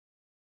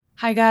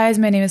Hi guys,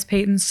 my name is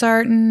Peyton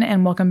Sarton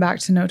and welcome back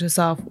to Note to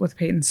Self with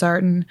Peyton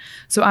Sarton.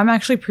 So I'm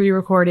actually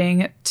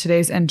pre-recording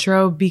today's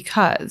intro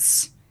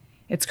because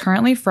it's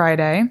currently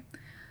Friday.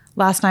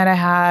 Last night I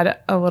had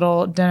a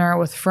little dinner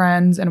with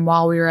friends, and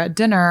while we were at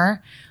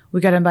dinner,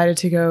 we got invited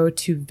to go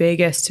to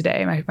Vegas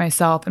today.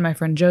 Myself and my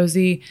friend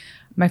Josi.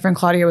 My friend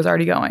Claudia was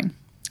already going.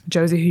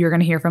 Josi, who you're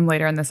going to hear from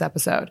later in this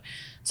episode.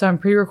 So I'm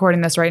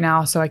pre-recording this right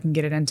now so I can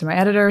get it into my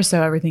editor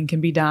so everything can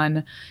be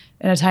done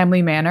in a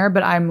timely manner.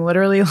 But I'm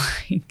literally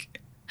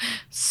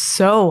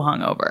so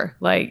hungover,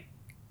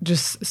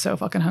 just so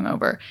fucking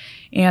hungover.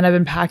 And I've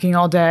been packing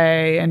all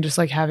day and just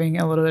having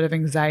a little bit of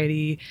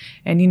anxiety.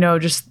 And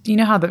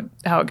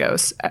how it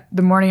goes.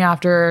 The morning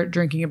after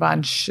drinking a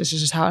bunch, it's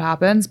just how it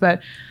happens.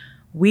 But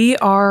we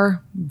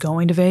are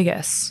going to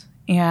Vegas.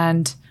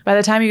 And by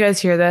the time you guys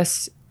hear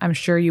this, I'm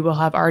sure you will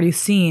have already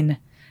seen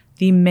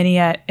the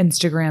Minette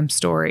Instagram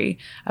story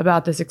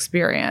about this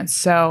experience.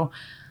 So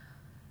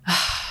I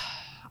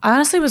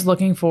honestly was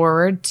looking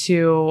forward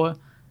to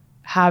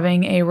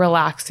having a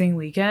relaxing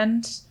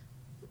weekend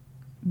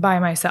by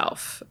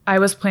myself. I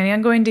was planning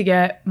on going to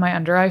get my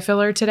under eye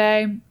filler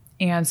today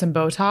and some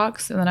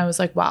Botox. And then I was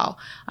like, wow,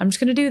 I'm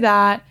just going to do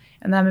that.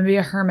 And then I'm going to be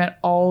a hermit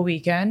all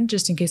weekend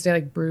just in case I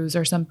bruise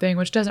or something,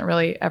 which doesn't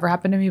really ever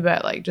happen to me,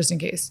 but just in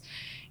case.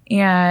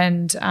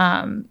 And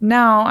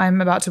now I'm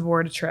about to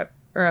board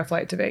a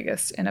flight to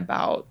Vegas in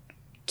about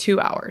 2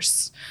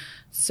 hours.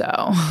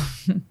 So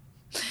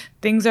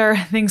things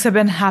have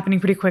been happening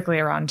pretty quickly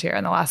around here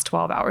in the last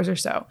 12 hours or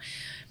so.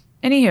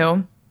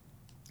 Anywho,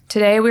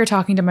 today we were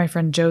talking to my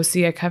friend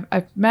Josi.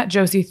 I met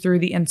Josi through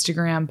the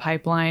Instagram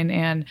pipeline,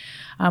 and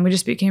we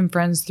just became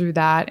friends through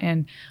that.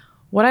 And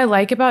what I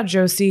like about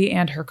Josi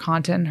and her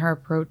content and her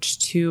approach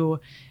to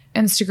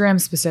Instagram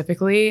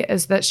specifically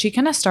is that she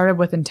kind of started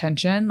with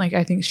intention.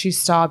 I think she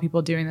saw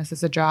people doing this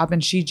as a job,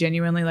 and she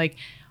genuinely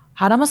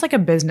had almost a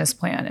business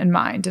plan in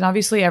mind. And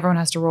obviously everyone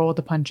has to roll with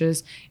the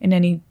punches in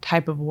any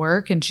type of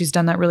work, and she's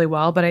done that really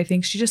well. But I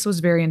think she just was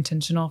very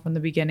intentional from the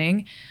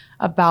beginning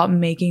about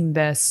making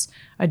this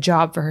a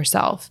job for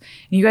herself.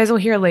 And you guys will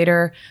hear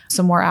later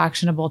some more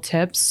actionable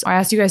tips. I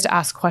asked you guys to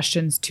ask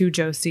questions to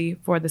Josi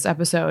for this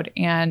episode,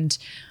 and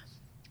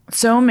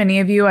so many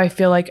of you, I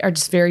feel are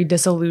just very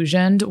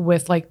disillusioned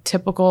with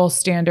typical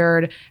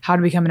standard how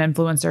to become an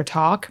influencer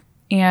talk.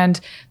 And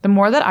the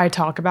more that I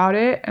talk about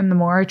it and the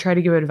more I try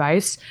to give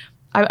advice,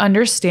 I'm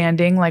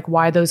understanding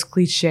why those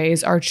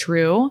cliches are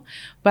true,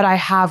 but I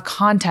have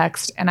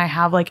context and I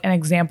have an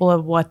example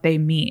of what they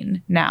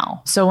mean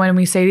now. So when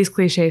we say these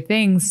cliche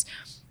things,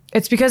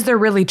 it's because they're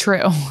really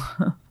true.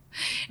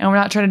 And we're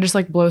not trying to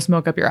just blow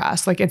smoke up your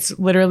ass. It's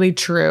literally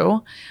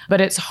true, but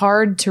it's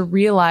hard to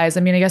realize.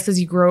 I guess as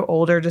you grow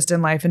older, just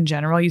in life in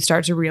general, you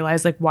start to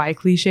realize why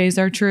cliches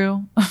are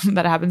true.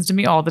 That happens to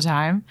me all the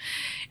time.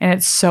 And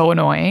it's so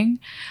annoying.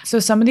 So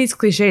some of these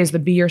cliches, the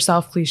be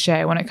yourself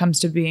cliche when it comes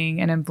to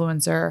being an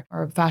influencer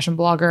or a fashion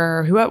blogger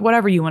or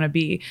whatever you want to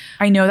be,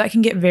 I know that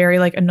can get very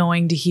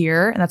annoying to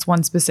hear. And that's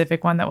one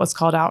specific one that was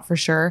called out for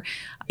sure.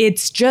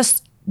 It's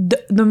just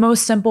the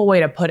most simple way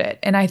to put it.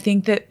 And I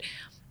think that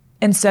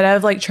instead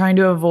of trying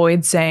to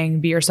avoid saying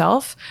be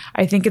yourself,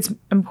 I think it's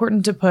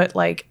important to put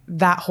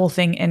that whole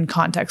thing in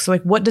context. So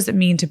what does it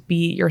mean to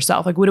be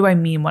yourself? What do I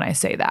mean when I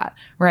say that,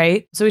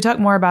 right? So we talk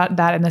more about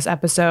that in this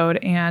episode,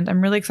 and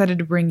I'm really excited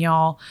to bring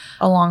y'all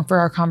along for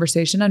our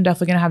conversation. I'm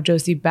definitely going to have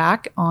Josi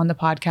back on the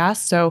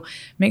podcast. So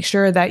make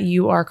sure that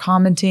you are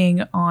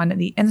commenting on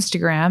the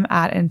Instagram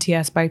at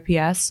NTS by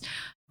PS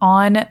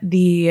on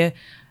the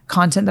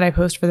content that I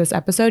post for this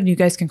episode. And you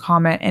guys can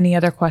comment any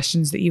other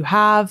questions that you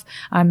have.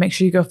 Make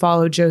sure you go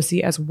follow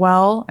Josi as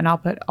well, and I'll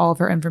put all of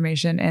her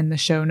information in the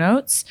show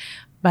notes.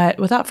 But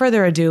without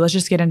further ado, let's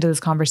just get into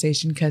this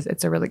conversation because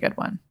it's a really good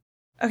one.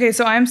 Okay,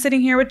 so I'm sitting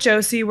here with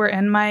Josi. We're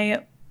in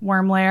my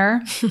worm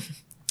lair.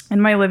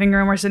 In my living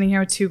room, we're sitting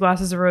here with 2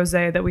 glasses of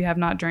rosé that we have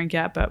not drank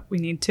yet, but we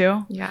need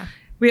to. Yeah.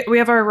 We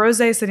have our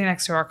rosé sitting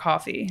next to our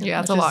coffee.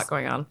 Yeah, it's a lot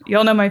going on.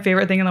 Y'all know my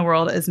favorite thing in the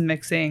world is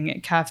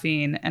mixing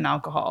caffeine and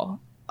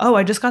alcohol. Oh,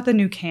 I just got the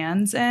new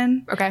cans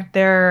in. Okay.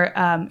 They're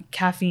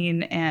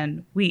caffeine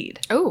and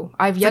weed. Oh,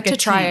 I've yet to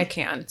try a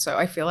can, so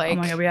I feel like...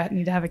 Oh my God, we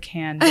need to have a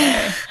can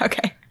day.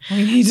 Okay.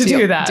 We need to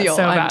do that Deal.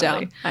 so I'm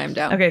badly. down. I am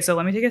down. Okay, so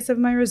let me take a sip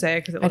of my rosé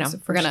because it looks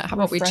We're going to... How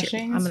about we cheers?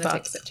 refreshing I'm going to as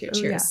take a fuck. sip too. Oh,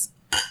 Cheers.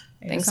 yeah.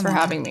 Thanks for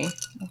having me.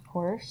 Of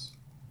course.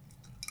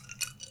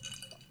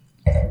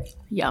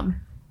 Yum.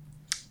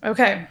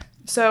 Okay,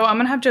 so I'm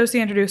going to have Josi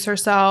introduce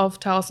herself,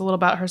 tell us a little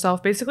about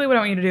herself. Basically, what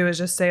I want you to do is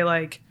just say,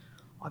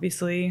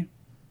 obviously...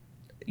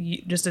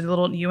 just a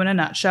little you in a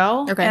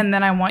nutshell. Okay. And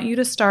then I want you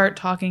to start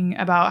talking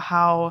about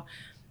how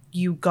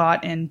you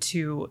got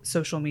into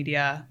social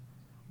media,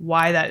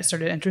 why that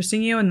started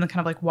interesting you, and then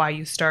kind of why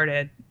you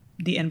started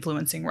the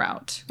influencing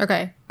route.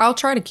 Okay. I'll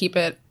try to keep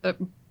it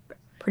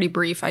pretty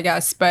brief, I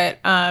guess. But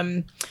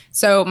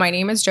so my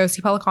name is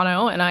Josi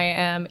Pellicano, and I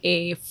am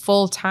a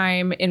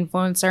full-time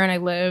influencer, and I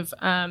live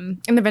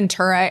in the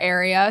Ventura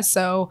area.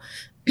 So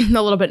a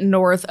little bit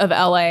north of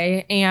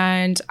LA,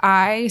 and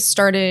I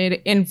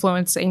started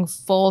influencing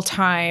full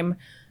time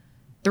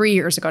 3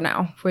 years ago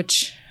now,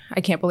 which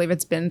I can't believe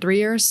it's been 3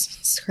 years.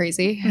 It's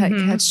crazy. Like,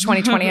 it's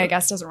 2020, I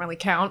guess, doesn't really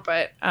count.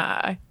 But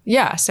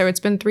yeah, so it's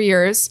been 3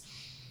 years.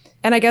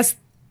 And I guess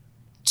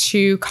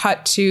to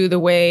cut to the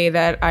way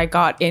that I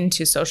got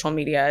into social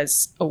media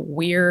is a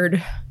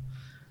weird,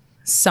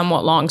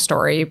 somewhat long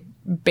story.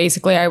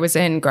 Basically, I was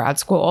in grad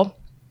school.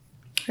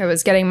 I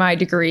was getting my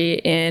degree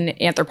in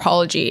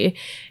anthropology.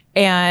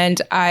 And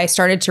I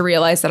started to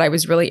realize that I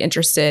was really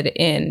interested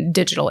in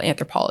digital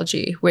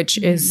anthropology, which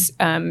is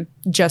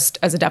just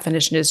as a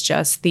definition is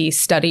just the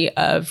study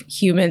of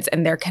humans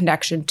and their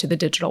connection to the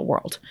digital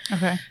world.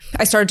 Okay.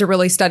 I started to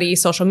really study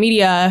social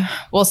media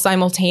while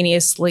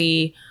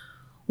simultaneously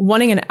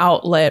wanting an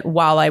outlet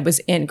while I was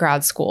in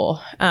grad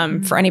school.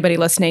 For anybody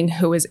listening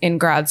who is in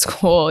grad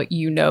school,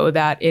 you know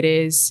that it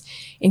is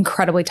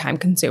incredibly time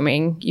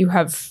consuming. You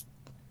have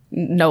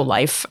no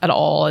life at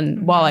all.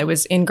 And while I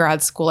was in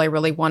grad school, I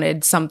really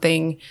wanted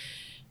something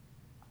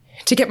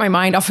to get my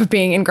mind off of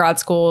being in grad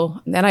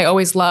school. And I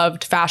always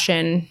loved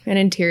fashion and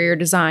interior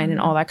design and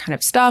all that kind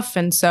of stuff.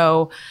 And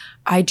so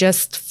I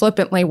just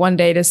flippantly one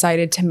day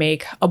decided to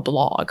make a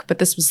blog. But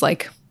this was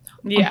like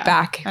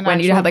back when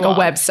you had like a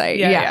website.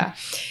 Yeah.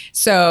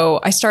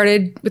 So I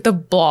started with a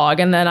blog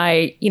and then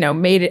I,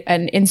 made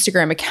an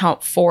Instagram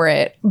account for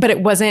it. But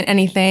it wasn't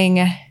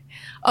anything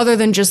other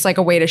than just like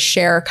a way to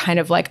share kind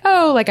of like,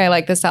 oh, like I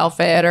like this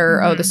outfit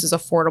or, oh, this is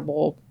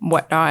affordable,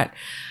 whatnot.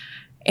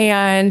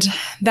 And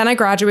then I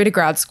graduated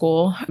grad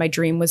school. My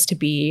dream was to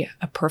be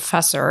a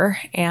professor.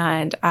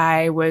 And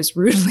I was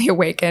rudely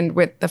awakened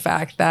with the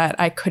fact that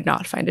I could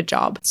not find a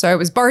job. So I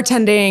was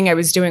bartending, I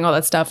was doing all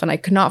that stuff and I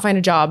could not find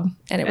a job.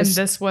 And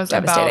this was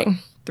devastating.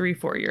 About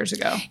 3-4 years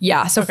ago.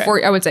 Yeah. So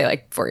I would say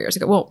like 4 years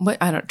ago. Well,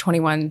 I don't know,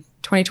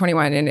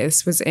 2021.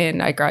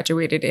 And I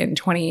graduated in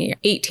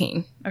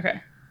 2018. Okay.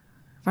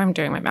 If I'm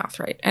doing my math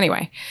right.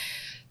 Anyway,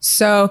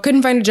 so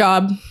couldn't find a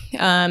job,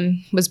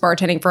 was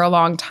bartending for a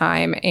long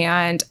time.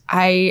 And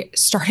I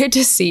started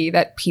to see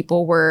that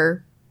people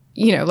were,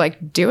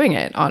 like doing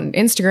it on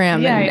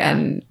Instagram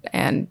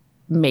and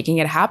making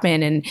it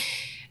happen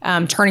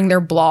and turning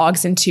their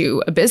blogs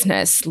into a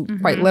business,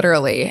 quite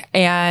literally.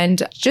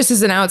 And just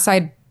as an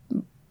outside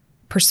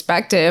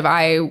perspective,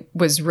 I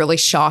was really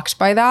shocked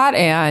by that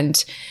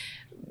and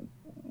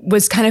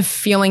was kind of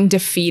feeling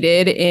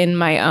defeated in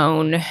my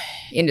own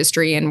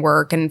industry and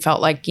work and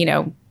felt like,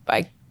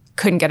 I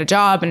couldn't get a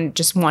job and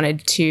just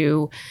wanted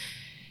to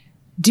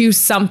do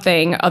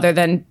something other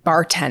than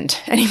bartend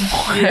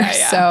anymore.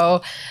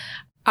 So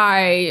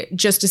I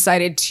just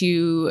decided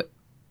to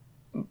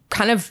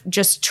kind of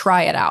just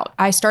try it out.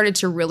 I started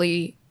to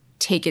really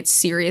take it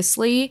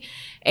seriously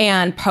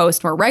and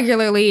post more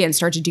regularly and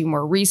start to do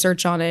more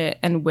research on it.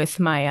 And with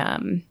my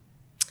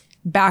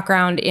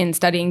background in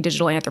studying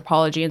digital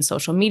anthropology and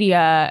social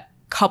media,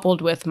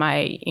 coupled with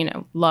my,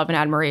 love and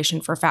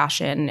admiration for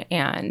fashion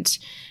and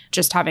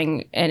just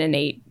having an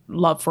innate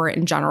love for it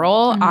in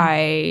general,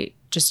 I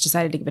just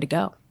decided to give it a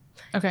go.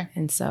 Okay.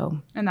 And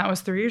that was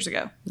 3 years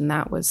ago. And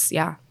that was,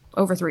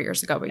 over 3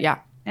 years ago, but yeah.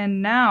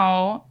 And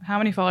now, how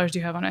many followers do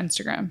you have on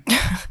Instagram?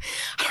 I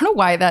don't know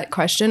why that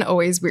question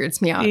always weirds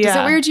me out. Does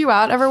it weird you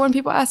out ever when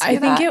people ask you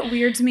that? I think it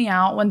weirds me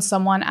out when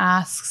someone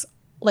asks,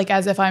 like,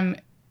 as if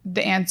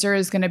the answer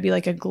is going to be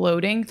like a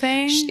gloating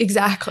thing.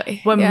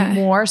 Exactly. But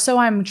more so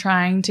I'm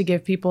trying to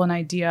give people an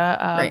idea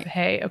of,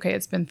 hey, okay,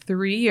 it's been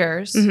 3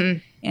 years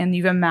and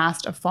you've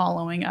amassed a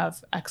following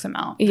of X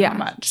amount. How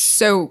much?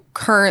 So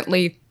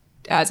currently,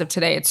 as of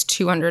today, it's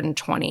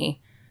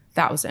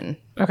 220,000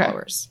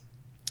 followers.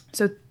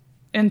 So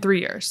in 3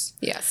 years.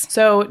 Yes.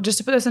 So just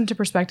to put this into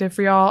perspective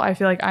for y'all, I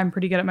feel like I'm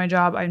pretty good at my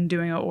job. I'm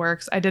doing what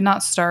works. I did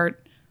not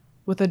start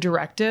with a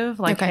directive,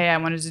 like, hey, I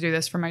wanted to do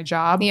this for my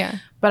job. Yeah.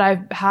 But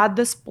I've had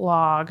this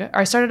blog, or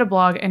I started a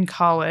blog in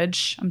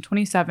college. I'm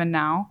 27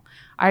 now.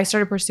 I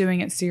started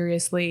pursuing it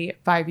seriously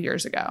 5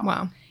 years ago.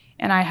 Wow.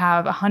 And I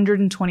have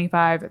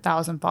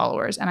 125,000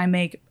 followers and I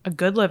make a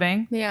good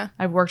living. Yeah.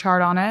 I've worked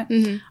hard on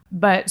it.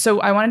 But so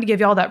I wanted to give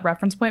y'all that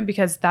reference point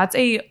because that's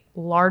a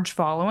large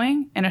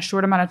following in a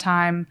short amount of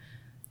time,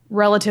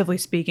 relatively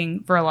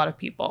speaking, for a lot of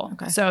people.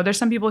 Okay. So there's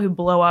some people who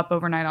blow up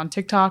overnight on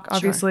TikTok,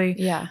 obviously.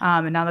 Sure. Yeah.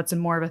 And now that's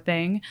more of a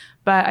thing.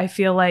 But I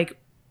feel like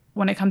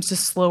when it comes to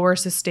slower,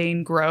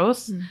 sustained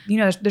growth,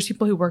 there's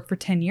people who work for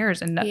 10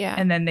 years and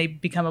then they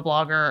become a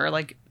blogger or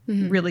like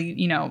really,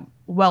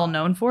 well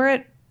known for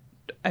it.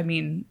 I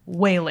mean,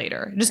 way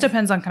later. It just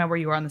depends on kind of where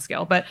you are on the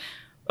scale. But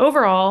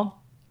overall,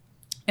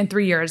 in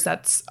 3 years,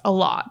 that's a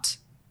lot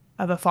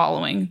of a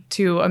following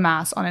to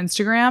amass on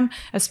Instagram,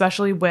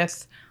 especially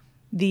with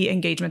the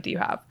engagement that you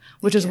have,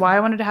 which is why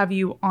I wanted to have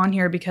you on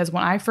here, because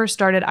when I first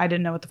started, I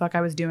didn't know what the fuck I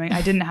was doing.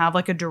 I didn't have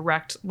like a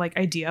direct like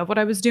idea of what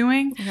I was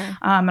doing.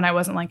 And I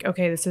wasn't like,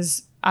 okay,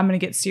 I'm going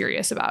to get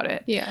serious about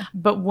it. Yeah.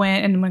 But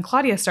when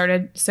Claudia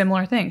started,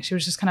 similar thing. She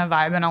was just kind of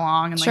vibing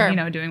along and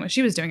like, doing what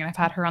she was doing. And I've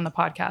had her on the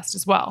podcast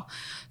as well.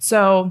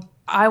 So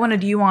I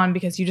wanted you on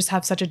because you just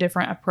have such a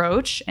different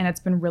approach and it's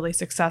been really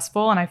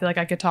successful. And I feel like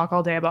I could talk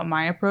all day about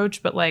my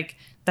approach, but like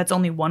that's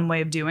only one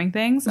way of doing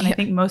things. And I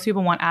think most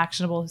people want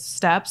actionable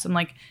steps and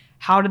like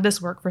how did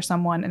this work for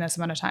someone in this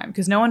amount of time?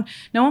 Because no one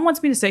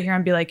wants me to sit here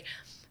and be like,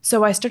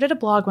 so I started a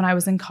blog when I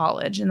was in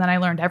college, and then I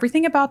learned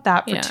everything about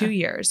that for 2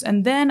 years.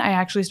 And then I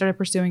actually started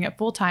pursuing it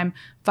full time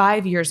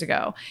 5 years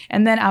ago.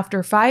 And then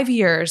after 5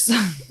 years,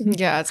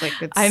 it's like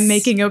I'm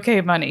making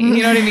okay money.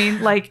 You know what I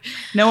mean? Like,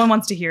 no one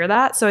wants to hear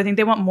that. So I think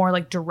they want more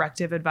like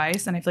directive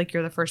advice. And I feel like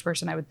you're the first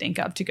person I would think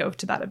of to go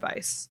to that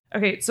advice.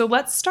 Okay, so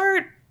let's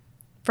start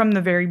from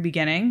the very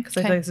beginning, because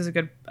I feel like this is a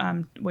good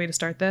way to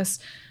start this.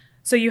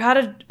 So you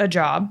had a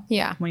job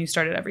when you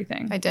started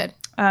everything. I did.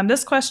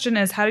 This question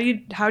is, how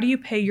do you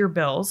pay your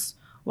bills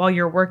while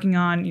you're working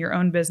on your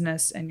own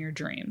business and your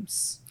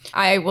dreams?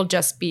 I will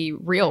just be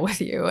real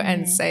with you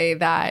and say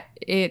that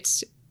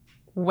it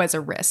was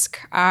a risk.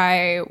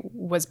 I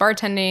was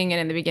bartending and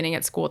in the beginning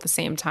at school at the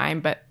same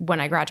time, but when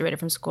I graduated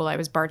from school, I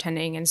was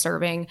bartending and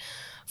serving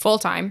full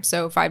time,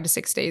 so 5 to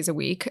 6 days a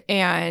week.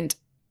 And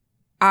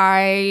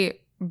I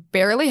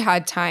barely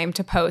had time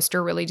to post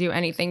or really do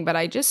anything, but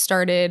I just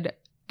started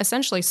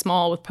essentially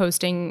small with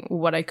posting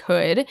what I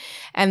could,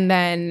 and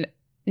then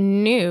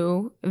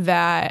knew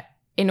that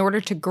in order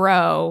to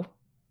grow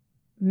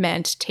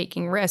meant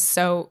taking risks.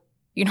 So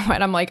you know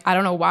what? I'm like, I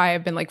don't know why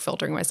I've been like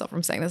filtering myself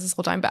from saying this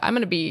whole time, but I'm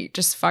going to be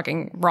just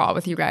fucking raw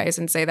with you guys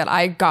and say that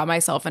I got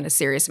myself in a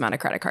serious amount of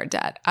credit card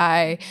debt.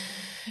 I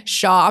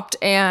shopped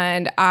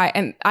and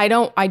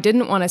I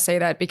didn't want to say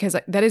that because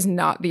that is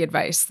not the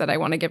advice that I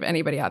want to give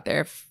anybody out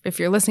there. If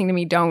you're listening to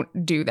me,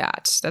 don't do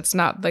that. That's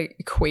not the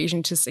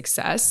equation to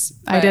success.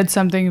 I did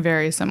something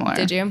very similar.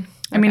 Did you?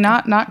 I mean,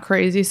 not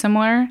crazy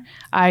similar.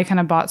 I kind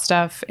of bought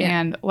stuff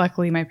and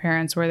luckily my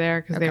parents were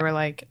there because they were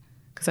like,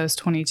 because I was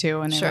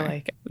 22 and they were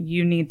like,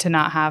 you need to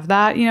not have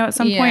that, at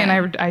some point.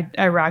 And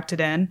I racked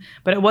it in,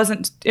 but it was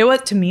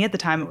to me at the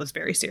time, it was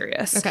very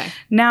serious. Okay.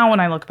 Now when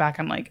I look back,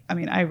 I'm like, I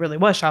mean, I really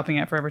was shopping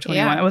at Forever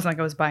 21. It wasn't like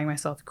I was buying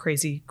myself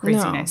crazy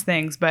nice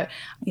things, but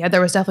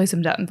there was definitely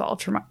some debt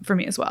involved for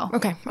me as well.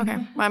 Okay. Well,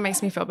 that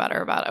makes me feel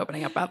better about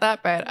opening up about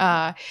that.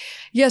 But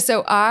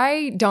so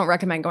I don't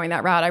recommend going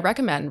that route. I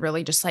recommend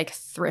really just like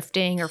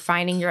thrifting or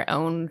finding your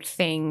own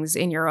things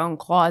in your own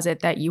closet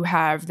that you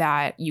have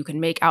that you can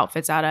make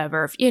outfits out of,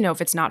 or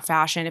if it's not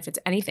fashion, if it's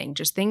anything,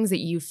 just things that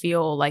you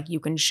feel like you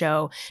can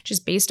show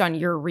just based on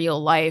your real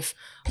life,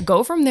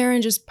 go from there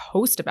and just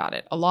post about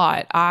it a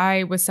lot.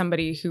 I was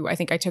somebody who I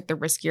think I took the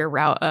riskier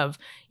route of,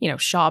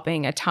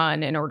 shopping a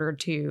ton in order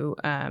to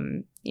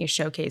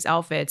showcase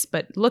outfits.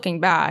 But looking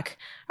back,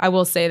 I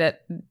will say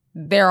that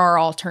there are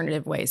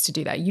alternative ways to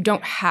do that. You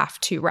don't have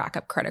to rack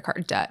up credit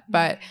card debt,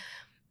 but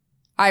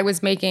I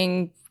was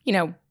making,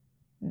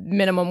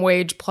 minimum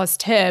wage plus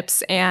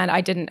tips, and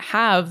I didn't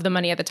have the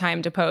money at the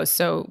time to post,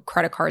 so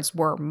credit cards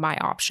were my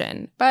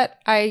option. But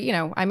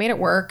I made it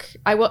work.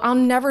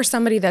 I'm never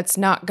somebody that's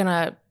not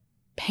gonna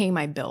pay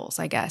my bills,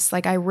 I guess.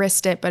 Like I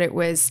risked it, but it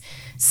was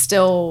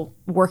still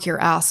work your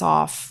ass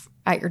off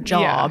at your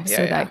job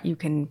that you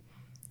can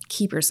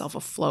keep yourself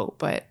afloat.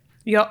 But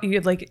you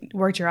like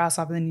worked your ass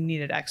off and then you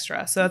needed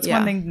extra. So that's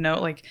one thing to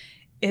note. Like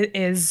it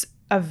is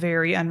a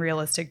very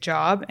unrealistic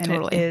job and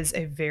it is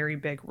a very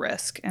big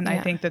risk. And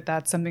I think that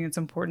that's something that's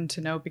important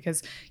to know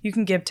because you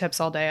can give tips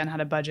all day on how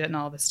to budget and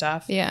all this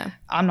stuff. Yeah.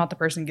 I'm not the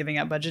person giving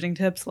out budgeting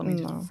tips. Let me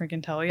just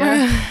freaking tell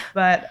you.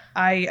 But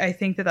I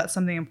think that that's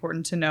something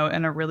important to know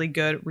and a really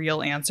good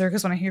real answer.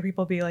 Because when I hear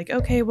people be like,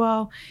 okay,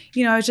 well,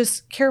 I was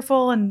just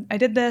careful and I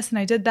did this and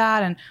I did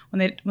that. And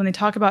when they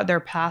talk about their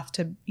path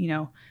to,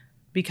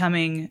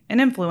 becoming an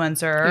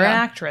influencer or an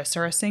actress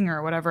or a singer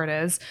or whatever it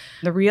is,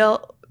 the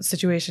real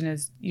situation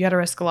is you got to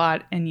risk a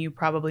lot and you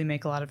probably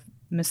make a lot of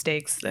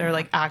mistakes that are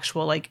like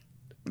actual like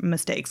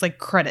mistakes, like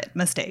credit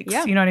mistakes.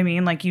 You know what I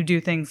mean? Like you do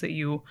things that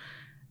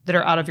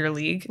are out of your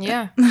league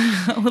a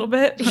little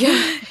bit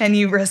and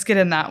you risk it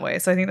in that way.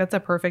 So I think that's a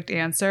perfect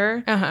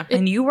answer.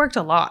 And you worked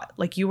a lot.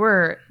 Like you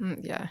were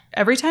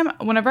every time,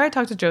 whenever I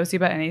talk to Josi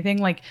about anything,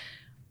 like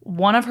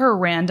one of her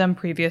random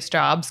previous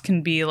jobs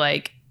can be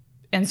like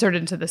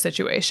inserted into the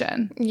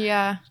situation.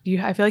 Yeah.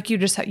 I feel like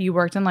you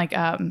worked in like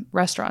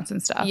restaurants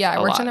and stuff. Yeah, I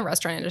worked in the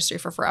restaurant industry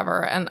for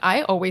forever. And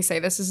I always say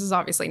this is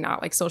obviously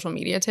not like social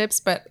media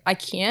tips, but I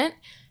can't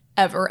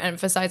ever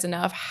emphasize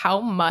enough how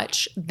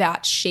much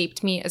that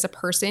shaped me as a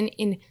person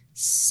in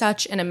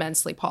such an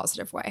immensely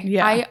positive way.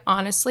 Yeah. I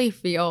honestly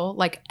feel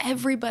like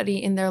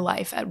everybody in their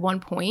life at one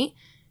point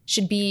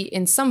should be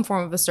in some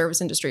form of the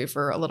service industry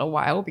for a little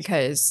while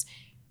because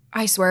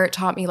I swear it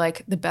taught me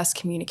like the best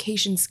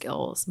communication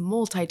skills,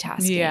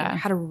 multitasking,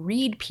 how to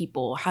read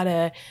people, how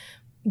to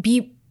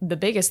be the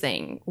biggest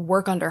thing,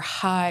 work under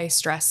high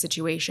stress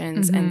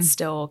situations and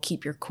still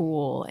keep your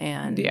cool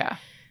and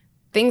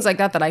things like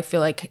that I feel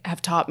like have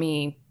taught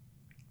me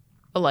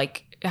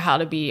like how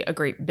to be a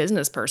great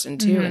business person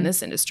too in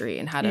this industry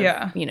and how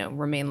to,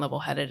 remain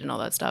level-headed and all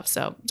that stuff.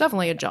 So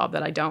definitely a job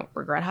that I don't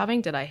regret having.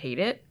 Did I hate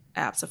it?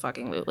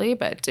 Absolutely,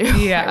 but do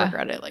Yeah. I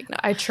regret it? Like, no.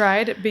 I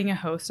tried being a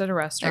host at a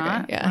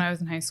restaurant Okay, yeah. when I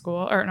was in high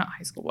school, or not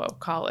high school,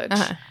 college.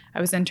 Uh-huh.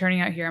 I was interning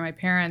out here, and my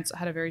parents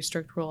had a very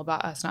strict rule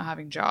about us not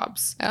having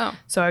jobs. Oh.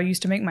 So I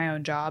used to make my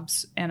own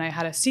jobs, and I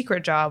had a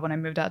secret job when I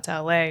moved out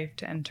to LA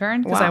to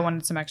intern because I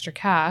wanted some extra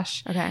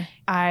cash. Okay.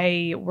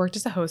 I worked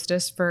as a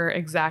hostess for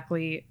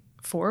exactly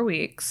 4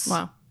 weeks.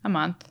 Wow. A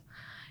month.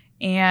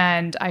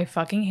 And I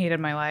fucking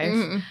hated my life.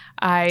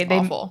 Mm-hmm.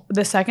 Awful.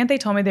 The second they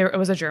told me it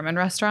was a German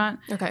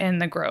restaurant in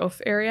the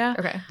Grove area.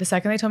 Okay. The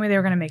second they told me they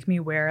were going to make me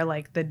wear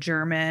like the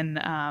German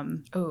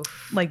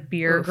like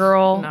beer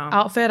girl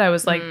outfit, I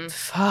was like,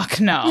 fuck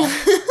no.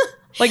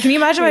 Like, can you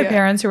imagine my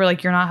parents who were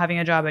like, you're not having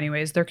a job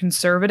anyways? They're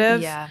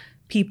conservative. Yeah.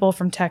 People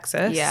from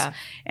Texas. Yeah.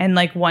 And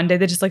like one day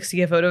they just like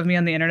see a photo of me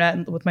on the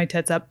internet with my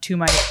tits up to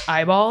my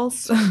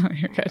eyeballs.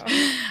 You're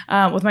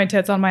good. With my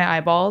tits on my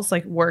eyeballs,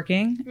 like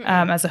working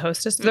as a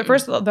hostess. At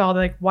first they're all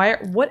like,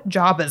 what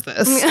job is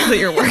this that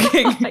you're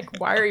working? Like,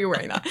 why are you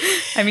wearing that?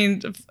 I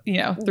mean,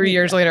 3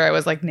 years later I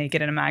was like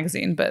naked in a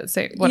magazine, but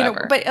say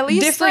whatever. But at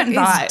least different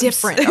like, vibes. It's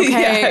different. Okay.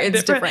 Yeah,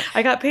 it's different.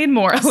 I got paid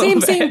more.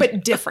 Same,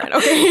 but different.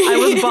 Okay. I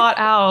was bought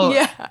out.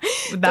 Yeah.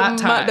 That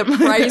time. The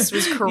price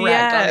was correct.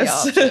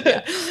 Yes. On the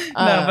option.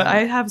 Yeah. No, but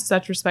I have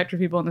such respect for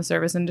people in the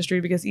service industry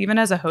because even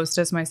as a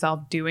hostess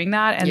myself doing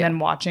that and then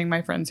watching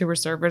my friends who were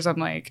servers, I'm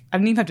like, I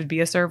didn't even have to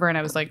be a server. And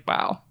I was like,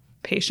 wow,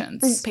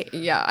 patience.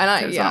 Yeah. And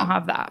I don't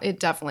have that.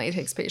 It definitely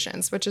takes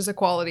patience, which is a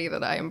quality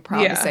that I am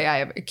proud to say I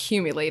have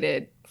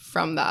accumulated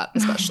from that,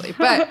 especially.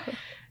 But,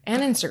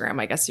 and Instagram,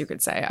 I guess you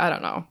could say. I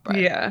don't know. But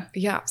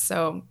yeah.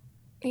 So,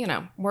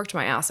 worked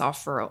my ass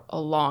off for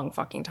a long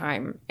fucking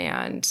time.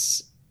 And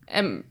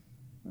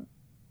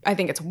I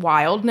think it's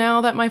wild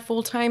now that my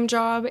full-time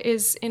job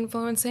is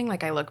influencing.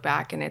 Like, I look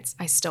back and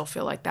I still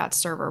feel like that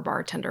server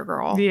bartender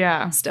girl.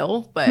 Yeah.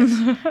 Still, but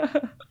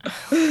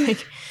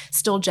like,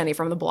 still Jenny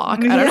from the block.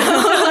 I don't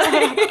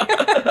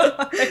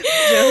know.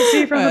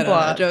 Josie from the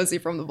block. Josie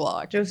from the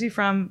block. Josie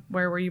from,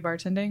 where were you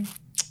bartending?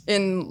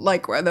 In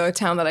like the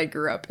town that I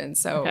grew up in.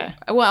 So,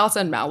 well,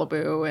 also in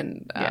Malibu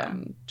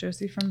and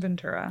Josie from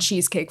Ventura.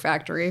 Cheesecake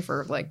Factory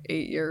for like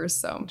 8 years.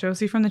 So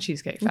Josie from the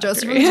Cheesecake Factory.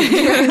 Josie from the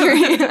Cheesecake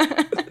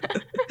Factory.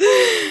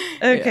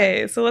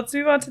 Okay, so let's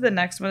move on to the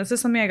next one. This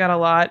is something I got a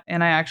lot,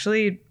 and I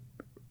actually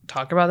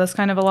talk about this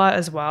kind of a lot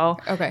as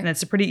well. Okay. And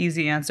it's a pretty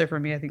easy answer for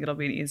me. I think it'll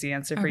be an easy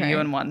answer for you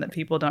and one that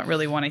people don't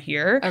really want to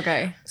hear.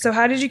 Okay. So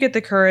how did you get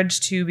the courage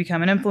to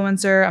become an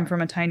influencer? I'm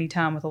from a tiny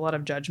town with a lot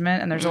of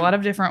judgment, and there's a lot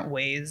of different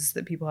ways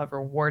that people have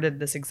rewarded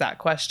this exact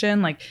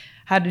question. Like,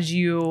 how did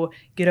you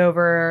get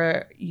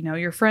over,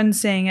 your friends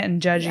saying it and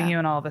judging you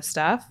and all this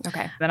stuff?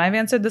 Okay. Then I've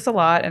answered this a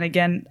lot. And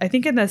again, I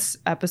think in this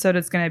episode,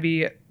 it's going to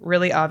be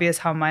really obvious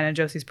how mine and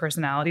Josie's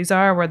personalities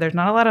are, where there's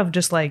not a lot of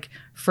just like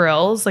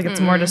frills. Like, it's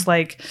more just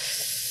like,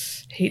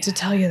 hate to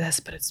tell you this,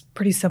 but it's a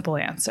pretty simple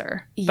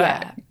answer.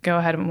 Yeah. But go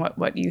ahead and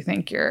what you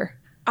think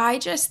I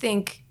just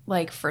think,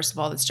 like, first of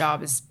all, this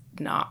job is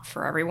not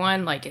for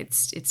everyone. Like,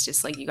 it's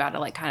just like you got to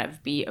like kind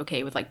of be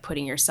okay with like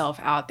putting yourself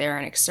out there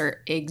and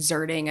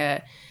exerting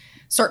a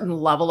certain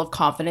level of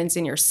confidence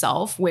in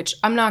yourself, which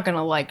I'm not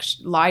gonna like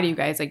lie to you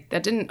guys, like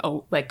that didn't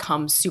like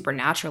come super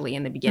naturally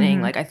in the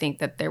beginning. Like, I think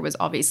that there was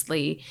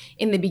obviously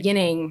in the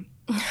beginning,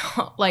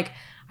 like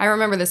I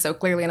remember this so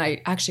clearly, and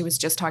I actually was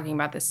just talking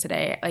about this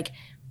today. Like,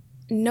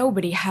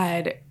 nobody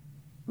had,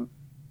 I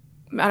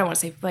don't want to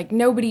say, like,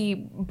 nobody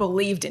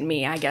believed in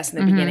me, I guess, in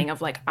the beginning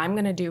of like, I'm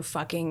going to do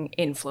fucking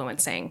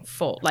influencing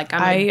full. Like, I'm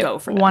going to go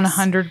for this.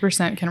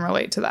 100% can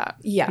relate to that.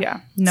 Yeah.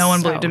 Yeah. No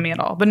one believed in me at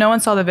all. But no one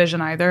saw the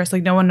vision either. It's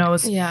like no one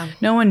knows. Yeah.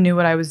 No one knew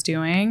what I was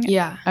doing.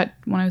 Yeah.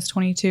 When I was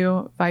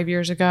 22, 5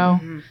 years ago,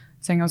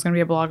 saying I was going to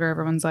be a blogger,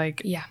 everyone's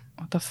like, yeah,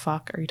 what the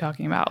fuck are you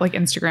talking about? Like,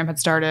 Instagram had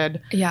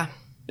started. Yeah.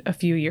 A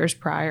few years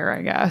prior,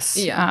 I guess.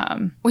 Yeah.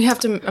 We have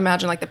to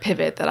imagine like the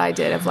pivot that I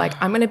did of like,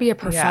 I'm going to be a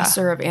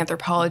professor of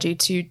anthropology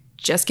to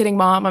just kidding,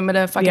 mom, I'm going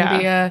to fucking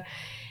be a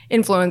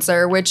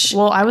influencer, which.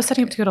 Well, I was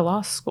setting up to go to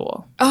law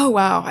school. Oh,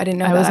 wow. I didn't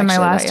know that. I was in my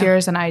last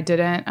years and I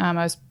didn't. I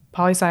was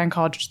poli-sci in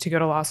college to go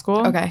to law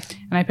school. Okay.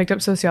 And I picked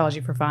up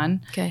sociology for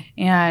fun. Okay.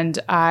 And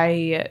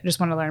I just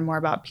wanted to learn more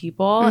about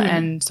people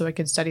and so I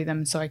could study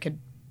them so I could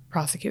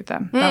prosecute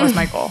them. That was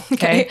my goal.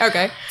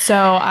 Okay. So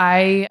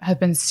I have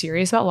been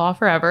serious about law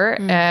forever,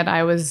 and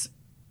I was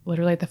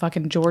literally at the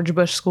fucking George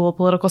Bush School of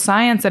Political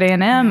Science at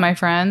A&M, my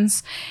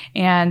friends.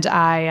 And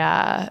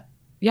I,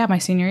 my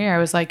senior year, I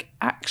was like,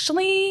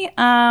 actually,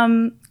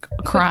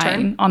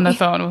 crying on the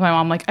phone with my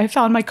mom. Like, I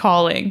found my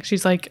calling.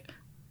 She's like,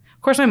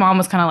 of course, my mom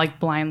was kind of like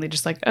blindly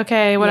just like,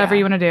 okay, whatever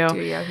you want to do.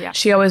 Yeah.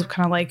 She always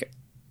kind of like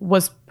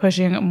was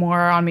pushing more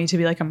on me to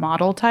be like a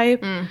model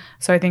type.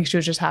 So I think she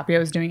was just happy I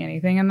was doing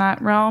anything in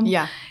that realm.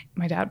 Yeah.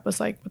 My dad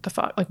was like, what the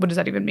fuck? Like, what does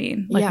that even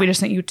mean? Like, we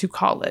just sent you to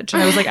college.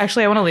 And I was like,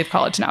 actually, I want to leave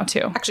college now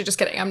too. Actually, just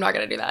kidding. I'm not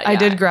going to do that. I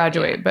did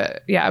graduate,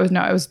 but I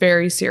was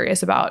very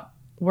serious about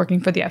working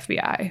for the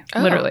FBI.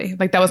 Literally.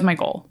 Like, that was my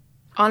goal.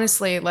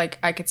 Honestly, like,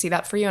 I could see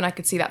that for you and I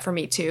could see that for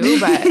me too,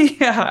 but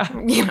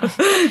you know,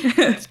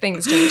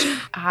 things change.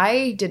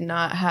 I did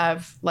not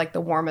have like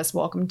the warmest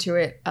welcome to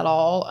it at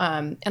all.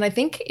 And I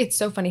think it's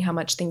so funny how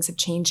much things have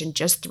changed in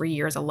just 3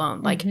 years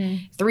alone. Like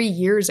 3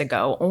 years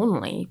ago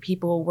only,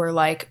 people were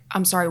like,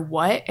 I'm sorry,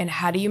 what? And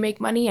how do you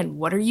make money? And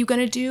what are you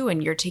going to do?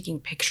 And you're taking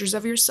pictures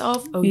of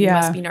yourself. Oh, you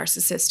must be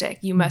narcissistic.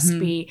 You must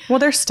be Well,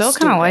 they're still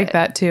kind of like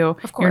that too.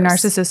 Of course. You're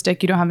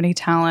narcissistic. You don't have any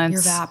talents.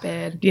 You're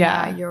vapid.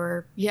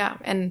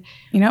 And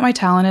you know what my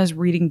talent is?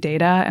 Reading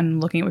data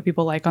and looking at what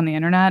people like on the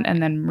internet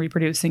and then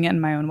reproducing it in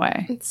my own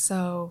way. it's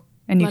so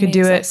And you could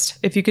do it.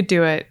 If you could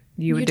do it,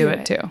 you would do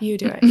it too. You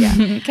do it.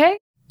 Yeah. Okay.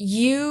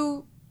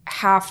 You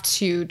have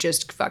to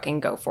just fucking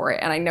go for it.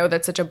 And I know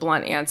that's such a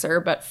blunt answer,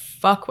 but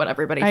fuck what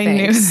everybody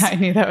thinks. I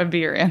knew that would be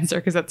your answer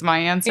because that's my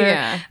answer.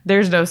 Yeah.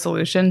 There's no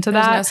solution to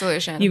that. There's no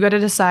solution. You got to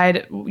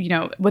decide, you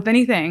know, with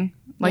anything,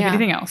 like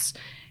anything else.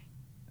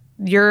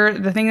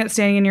 The thing that's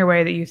standing in your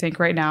way that you think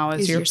right now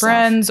is your yourself.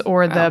 Friends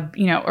or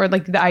or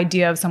like the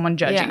idea of someone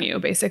judging you,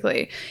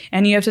 basically.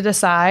 And you have to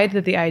decide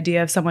that the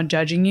idea of someone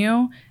judging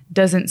you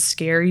doesn't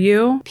scare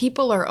you.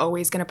 People are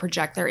always going to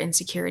project their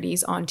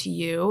insecurities onto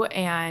you,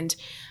 and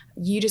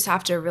you just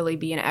have to really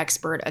be an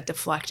expert at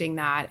deflecting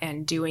that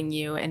and doing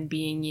you and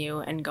being you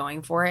and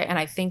going for it. And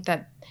I think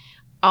that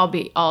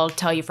I'll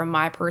tell you from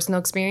my personal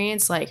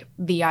experience, like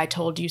the I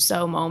told you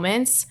so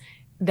moments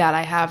that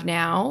I have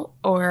now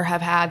or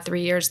have had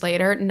 3 years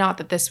later. Not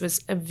that this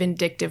was a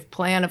vindictive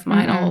plan of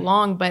mine all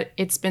along, but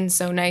it's been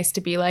so nice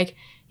to be like,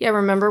 yeah,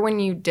 remember when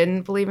you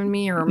didn't believe in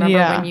me, or remember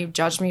when you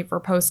judged me for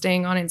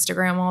posting on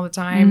Instagram all the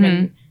time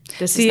and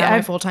this is now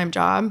my full-time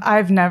job?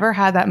 I've never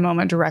had that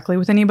moment directly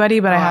with anybody,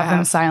 but I have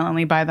them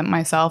silently by them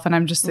myself, and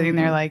I'm just sitting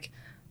there like,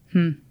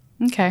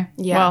 okay.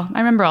 Yeah. Well, I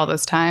remember all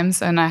those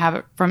times, and I have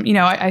it from,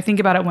 I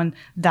think about it when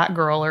that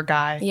girl or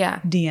guy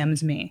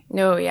DMs me.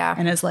 Oh, yeah.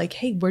 And is like,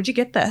 hey, where'd you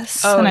get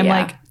this? Oh, and I'm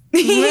like,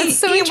 that's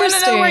so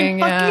interesting.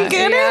 Like, fucking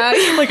get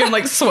it? Like, I'm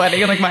like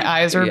sweating and like my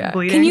eyes are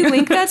bleeding. Can you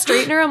link that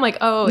straightener? I'm like,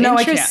 oh, no,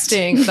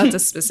 interesting. I can't. That's a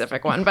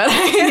specific one, but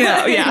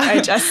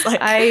I just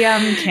like, I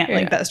can't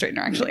link that straightener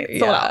actually. It's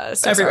sold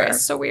out everywhere.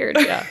 It's so weird.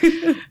 Yeah.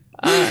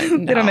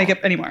 They don't make it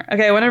anymore.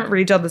 Okay, I want to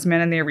read out this Man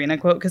in the Arena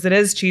quote because it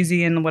is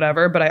cheesy and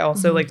whatever, but I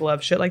also like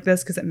love shit like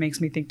this because it makes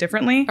me think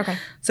differently. Okay.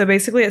 So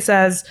basically it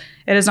says,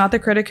 it is not the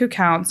critic who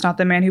counts, not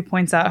the man who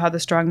points out how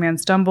the strong man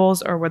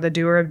stumbles or where the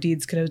doer of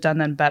deeds could have done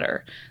them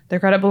better. The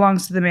credit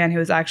belongs to the man who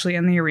is actually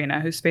in the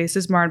arena, whose face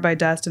is marred by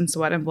dust and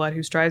sweat and blood,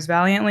 who strives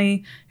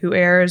valiantly, who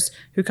errs,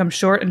 who comes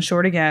short and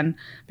short again,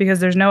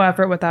 because there's no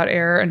effort without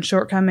error and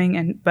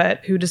shortcoming,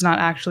 but who does not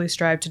actually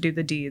strive to do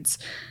the deeds.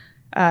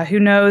 Who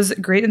knows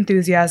great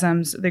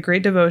enthusiasms, the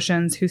great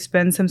devotions, who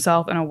spends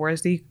himself in a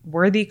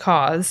worthy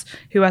cause,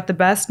 who at the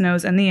best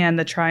knows in the end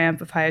the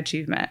triumph of high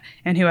achievement,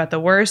 and who at the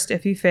worst,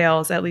 if he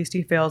fails, at least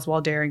he fails while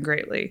daring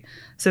greatly,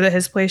 so that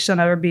his place shall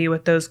never be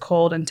with those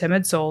cold and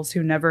timid souls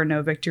who never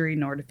know victory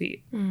nor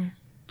defeat.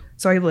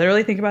 So I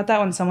literally think about that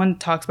when someone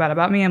talks bad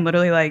about me. I'm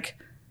literally like,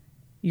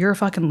 you're a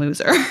fucking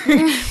loser.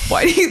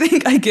 Why do you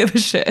think I give a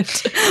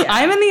shit? Yeah.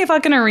 I'm in the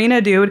fucking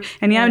arena, dude.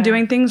 And I'm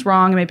doing things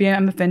wrong. Maybe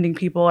I'm offending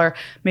people, or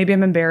maybe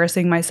I'm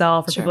embarrassing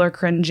myself, or people are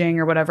cringing,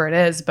 or whatever it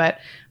is. But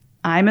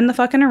I'm in the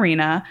fucking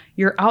arena.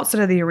 You're outside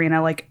of the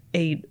arena like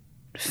a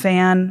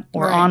fan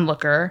or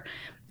onlooker.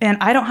 And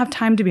I don't have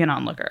time to be an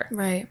onlooker.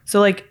 Right. So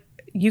like,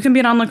 you can be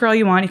an onlooker all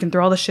you want. You can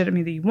throw all the shit at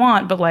me that you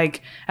want. But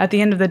like, at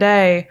the end of the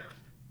day,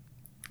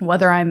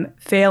 whether I'm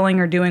failing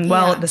or doing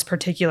well at this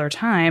particular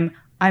time,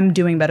 I'm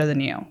doing better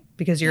than you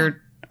because you're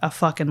a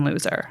fucking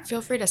loser.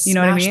 Feel free to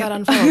smash that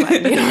unfollow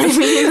button. You know what I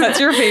mean? That's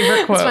your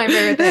favorite quote. It's my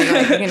favorite thing.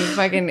 Like, you can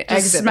fucking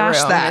exit smash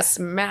the room. that. Just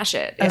smash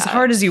it. As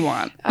hard as you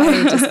want.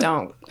 I just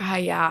don't.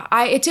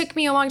 It took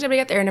me a long time to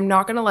get there, and I'm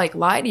not gonna like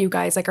lie to you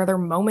guys. Like, are there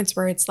moments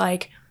where it's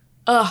like,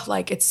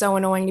 like it's so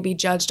annoying to be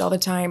judged all the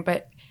time,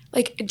 but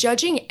like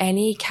judging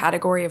any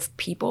category of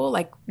people,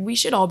 like we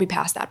should all be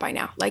past that by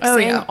now. Like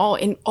saying all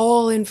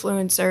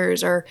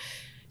influencers are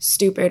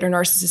stupid or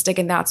narcissistic,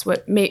 and that's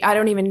what I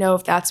don't even know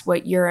if that's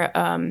what you're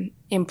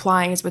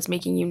implying is what's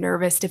making you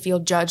nervous to feel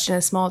judged in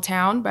a small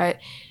town, but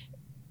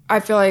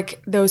I feel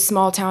like those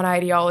small town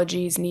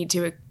ideologies need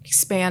to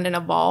expand and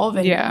evolve,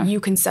 and you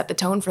can set the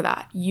tone for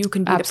that. You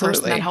can be the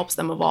person that helps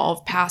them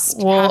evolve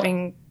past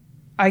having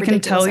I can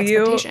tell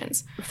you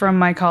from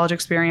my college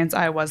experience,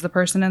 I was the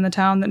person in the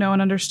town that no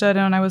one understood,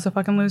 and I was a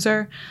fucking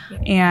loser.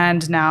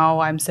 And now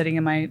I'm sitting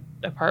in my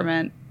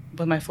apartment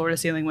with my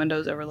floor-to-ceiling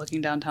windows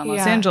overlooking downtown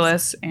Los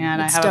Angeles,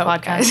 and I have a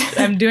podcast.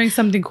 I'm doing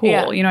something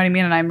cool, you know what I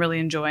mean? And I'm really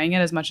enjoying it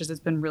as much as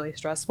it's been really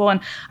stressful. And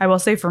I will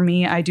say for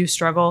me, I do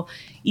struggle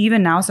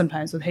even now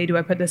sometimes with, hey, do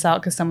I put this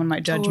out because someone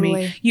might judge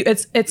me?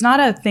 It's not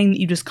a thing that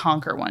you just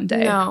conquer one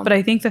day. No. But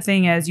I think the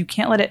thing is you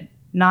can't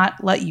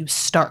let you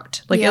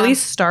start. Like at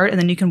least start, and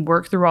then you can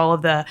work through all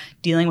of the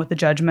dealing with the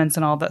judgments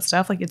and all that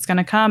stuff. Like it's going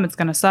to come, it's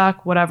going to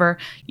suck, whatever.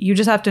 You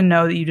just have to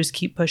know that you just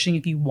keep pushing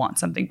if you want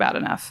something bad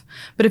enough.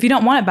 But if you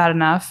don't want it bad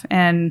enough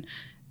and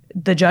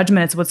the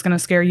judgment is what's going to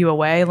scare you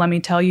away. Let me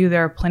tell you,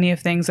 there are plenty of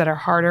things that are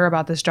harder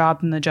about this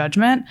job than the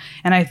judgment.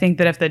 And I think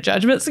that if the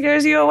judgment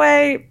scares you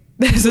away,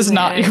 this is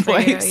not your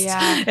place.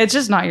 Yeah. It's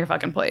just not your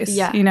fucking place.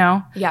 Yeah. You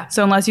know? Yeah.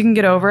 So unless you can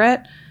get over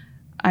it,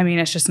 I mean,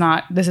 it's just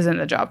not, this isn't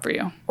the job for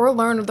you. Or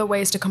learn the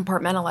ways to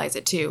compartmentalize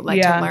it too.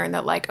 Like to learn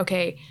that like,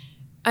 okay,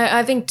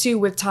 I think too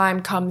with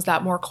time comes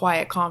that more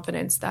quiet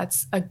confidence.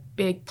 That's a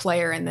big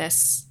player in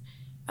this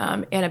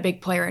and a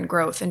big player in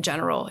growth in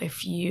general.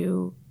 If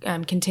you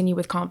continue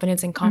with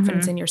confidence and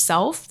confidence in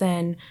yourself,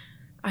 then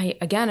I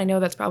know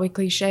that's probably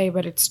cliche,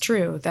 but it's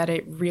true that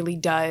it really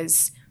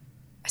does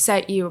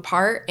set you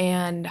apart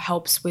and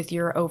helps with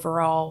your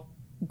overall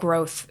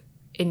growth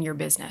in your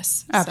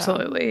business.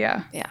 Absolutely.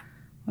 So, yeah.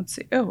 Let's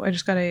see. Oh, I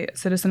just got a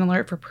citizen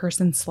alert for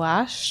person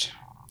slashed.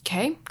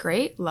 Okay,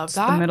 great. Love It's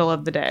that. the middle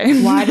of the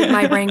day. Why did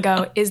my brain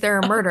go, is there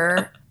a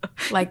murder?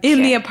 Like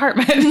In the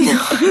apartment.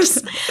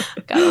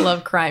 Gotta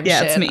love crime Yeah,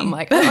 shit. it's me. I'm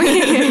like, oh,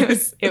 it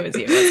was you,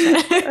 wasn't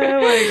it?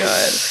 Oh my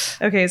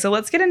God. Okay, so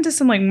let's get into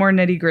some like more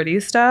nitty gritty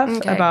stuff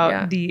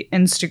about the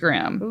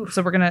Instagram. Oof.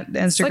 So we're gonna the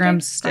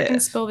Instagram I can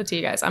spill the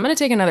tea, guys. I'm gonna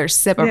take another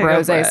sip of Yeah, go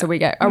rosé for so it. we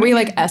get. Are we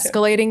like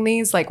escalating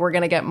these? Like we're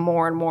gonna get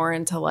more and more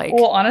into like.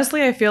 Well,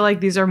 honestly, I feel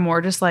like these are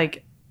more just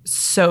like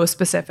so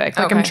specific.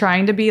 Like I'm Okay.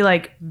 trying to be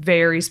like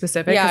very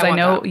specific Yeah, because I I want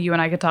know that. you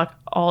and I could talk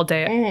all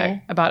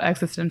day about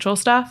existential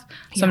stuff.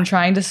 So I'm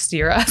trying to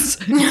steer us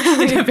in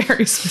a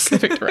very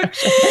specific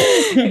direction.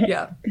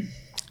 yeah.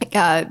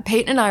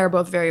 Peyton and I are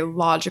both very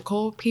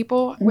logical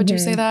people. Would you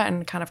say that?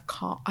 And kind of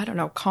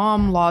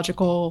calm,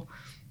 logical.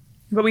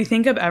 But we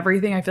think of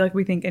everything. I feel like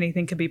we think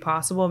anything could be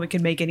possible and we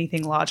can make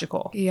anything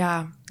logical.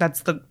 Yeah.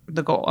 That's the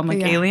goal. I'm like,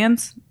 Yeah.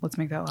 aliens? Let's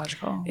make that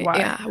logical. Why?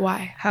 Yeah.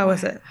 Why? How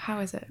is it?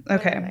 How is it? What are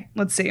Okay, they?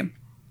 let's see.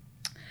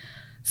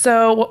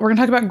 So we're going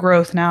to talk about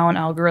growth now and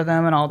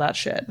algorithm and all that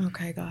shit.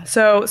 Okay, gosh.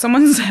 So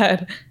someone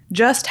said,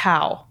 just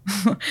how?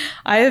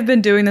 I have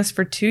been doing this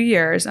for 2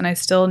 years and I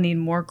still need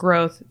more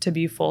growth to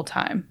be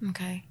full-time.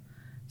 Okay.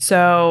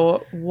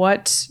 So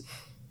what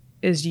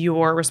is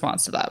your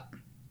response to that?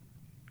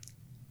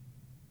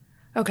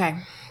 Okay.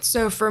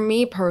 So for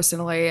me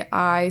personally,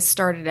 I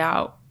started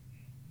out,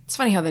 it's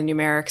funny how the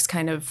numerics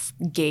kind of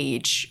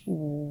gauge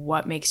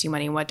what makes you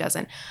money and what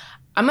doesn't.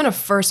 I'm going to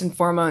first and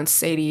foremost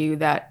say to you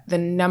that the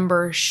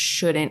number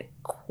shouldn't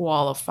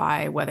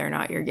qualify whether or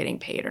not you're getting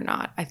paid or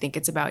not. I think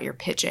it's about your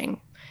pitching.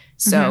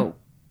 So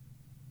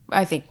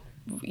I think,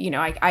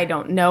 I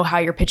don't know how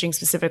you're pitching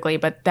specifically,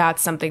 but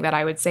that's something that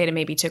I would say to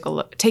maybe take a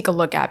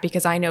look at,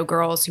 because I know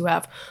girls who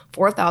have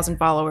 4,000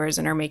 followers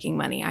and are making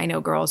money. I know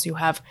girls who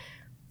have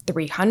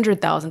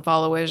 300,000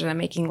 followers and are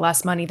making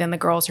less money than the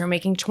girls who are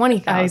making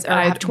 20,000 or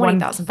have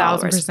 20,000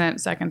 followers. 1,000%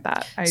 second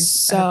that. I've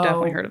So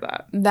definitely heard of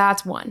that.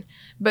 That's one.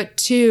 But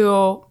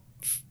two,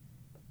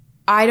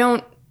 I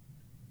don't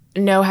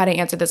know how to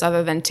answer this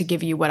other than to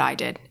give you what I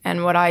did.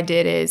 And what I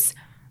did is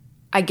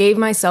I gave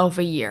myself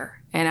a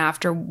year. And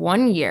after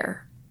 1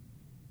 year,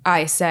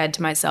 I said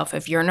to myself,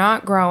 if you're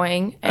not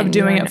growing and Of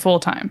doing it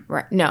full-time.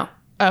 right, no,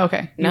 Oh,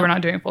 okay. You No. were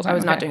not doing it full-time. I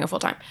was not doing it full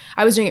time.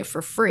 I was doing it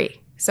for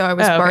free. So I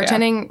was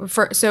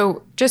bartending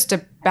so just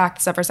to back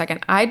this up for a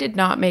second, I did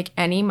not make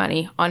any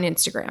money on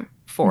Instagram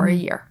for a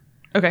year.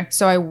 Okay.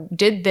 So I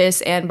did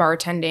this and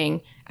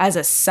bartending as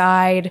a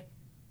side,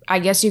 I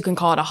guess you can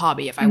call it a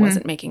hobby if I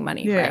wasn't making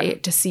money,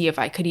 right? To see if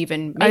I could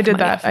even make I did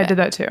money that. off I it. did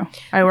that too.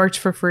 I worked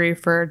for free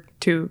for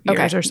 2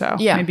 years or so.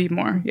 Yeah. Maybe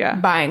more. Yeah.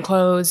 Buying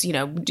clothes,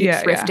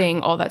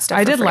 thrifting, all that stuff.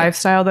 I for did free.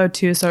 lifestyle though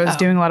too, so I was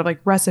doing a lot of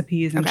like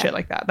recipes and shit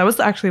like that. That was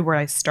actually where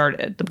I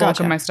started. The bulk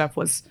Gotcha. of my stuff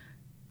was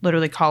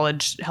literally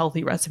college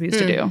healthy recipes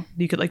to do.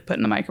 You could like put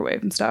in the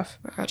microwave and stuff.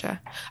 Gotcha.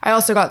 I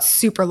also got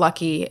super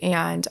lucky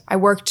and I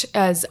worked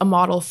as a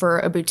model for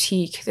a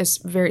boutique. This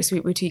very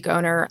sweet boutique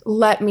owner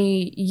let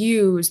me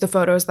use the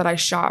photos that I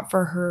shot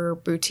for her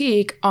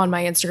boutique on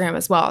my Instagram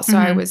as well. So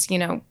I was,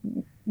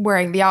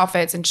 wearing the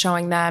outfits and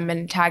showing them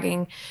and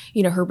tagging,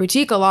 her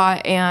boutique a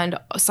lot and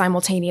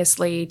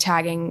simultaneously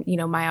tagging,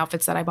 my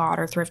outfits that I bought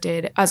or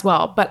thrifted as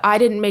well. But I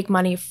didn't make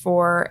money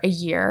for a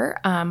year.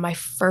 My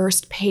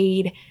first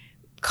paid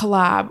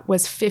collab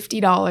was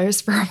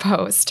 $50 for a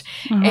post.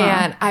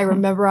 And I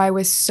remember I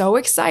was so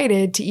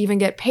excited to even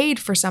get paid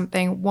for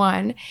something,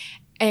 one.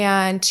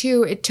 And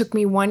two, it took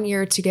me 1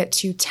 year to get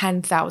to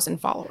 10,000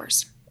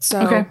 followers.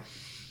 So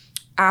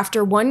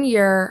after 1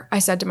 year, I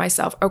said to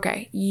myself,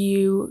 okay,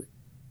 you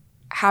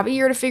have a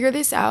year to figure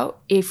this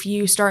out. If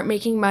you start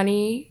making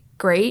money,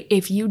 great.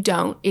 If you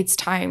don't, it's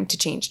time to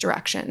change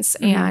directions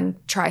and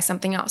try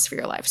something else for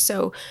your life.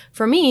 So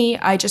for me,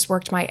 I just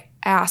worked my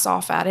ass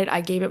off at it.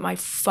 I gave it my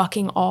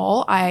fucking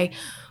all. I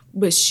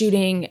was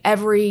shooting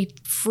every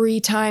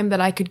free time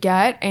that I could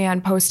get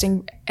and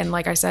posting. And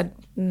like I said,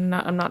 I'm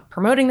not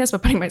promoting this,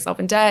 but putting myself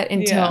in debt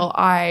until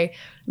I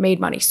made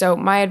money. So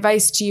my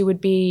advice to you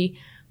would be,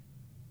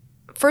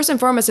 first and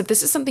foremost, if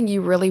this is something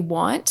you really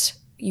want,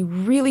 you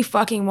really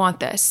fucking want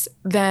this,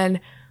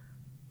 then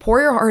pour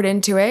your heart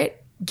into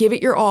it, give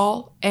it your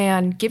all,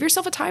 and give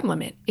yourself a time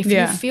limit. If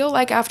you feel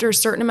like after a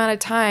certain amount of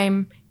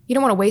time, you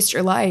don't want to waste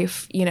your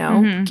life,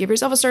 give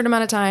yourself a certain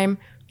amount of time,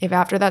 If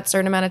after that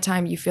certain amount of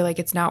time you feel like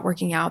it's not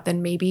working out,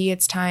 then maybe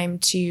it's time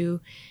to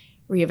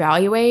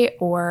reevaluate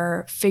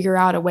or figure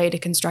out a way to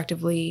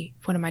constructively,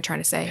 what am I trying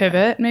to say?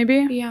 Pivot,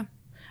 maybe? Yeah.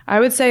 I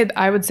would say that.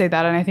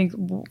 And I think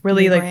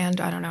really New like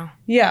brand, I don't know.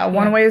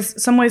 Yeah,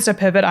 some ways to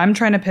pivot. I'm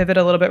trying to pivot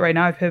a little bit right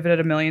now. I've pivoted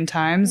a million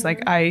times.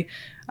 Like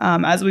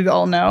as we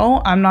all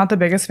know, I'm not the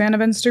biggest fan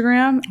of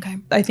Instagram. Okay.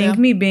 I think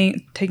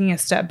me taking a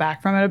step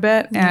back from it a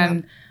bit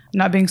and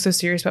not being so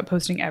serious about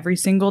posting every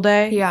single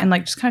day and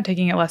like just kind of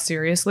taking it less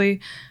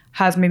seriously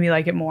has made me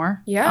like it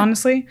more,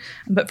 honestly.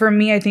 But for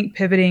me, I think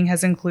pivoting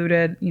has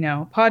included,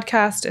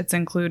 podcast. It's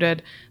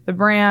included the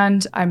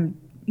brand. I'm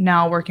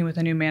now working with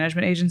a new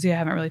management agency. I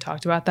haven't really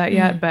talked about that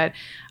yet, but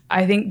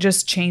I think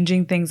just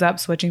changing things up,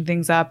 switching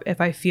things up, if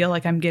I feel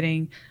like I'm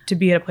getting to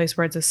be at a place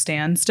where it's a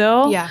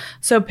standstill. Yeah.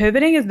 So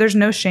pivoting there's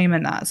no shame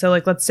in that. So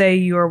like, let's say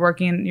you're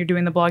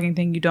doing the blogging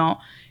thing,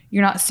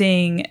 you're not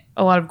seeing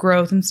a lot of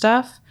growth and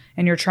stuff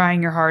and you're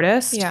trying your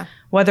hardest. Yeah.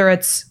 Whether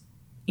it's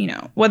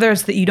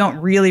that you don't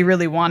really,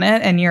 really want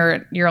it and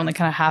you're only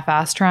kind of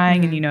half-assed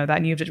trying and that,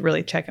 and you have to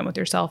really check in with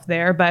yourself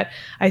there. But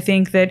I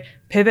think that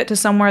pivot to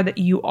somewhere that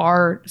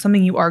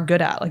something you are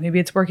good at. Like maybe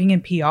it's working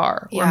in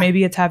PR or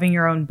maybe it's having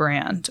your own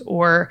brand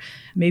or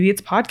maybe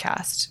it's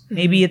podcast.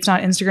 Maybe it's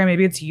not Instagram.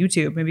 Maybe it's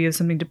YouTube. Maybe it's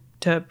something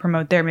to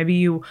promote there. Maybe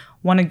you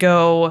want to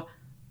go,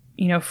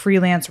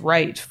 freelance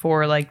write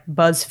for like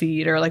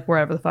BuzzFeed or like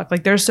wherever the fuck.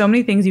 Like there's so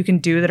many things you can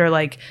do that are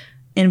like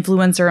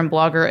influencer and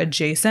blogger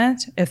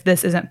adjacent if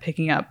this isn't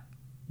picking up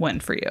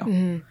wind for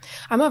you.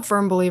 I'm a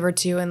firm believer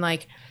too in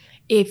like,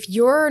 if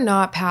you're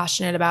not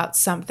passionate about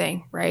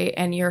something, right,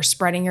 and you're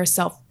spreading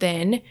yourself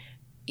thin,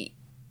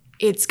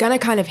 it's going to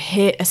kind of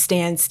hit a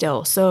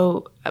standstill.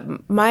 So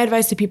my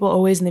advice to people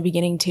always in the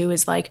beginning too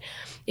is like,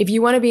 if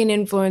you want to be an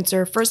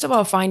influencer, first of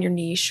all, find your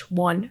niche.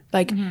 One,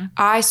 like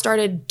I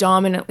started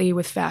dominantly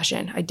with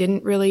fashion. I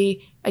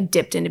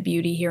dipped into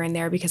beauty here and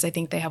there because I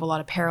think they have a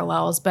lot of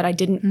parallels, but I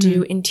didn't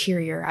do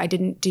interior. I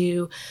didn't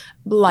do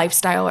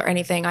lifestyle or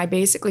anything. I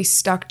basically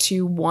stuck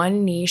to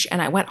one niche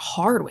and I went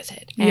hard with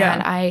it.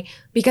 And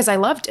because I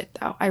loved it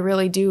though. I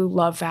really do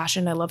love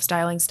fashion. I love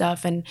styling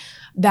stuff. And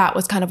that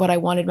was kind of what I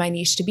wanted my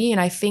niche to be.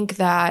 And I think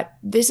that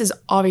this is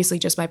obviously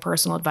just my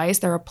personal advice.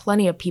 There are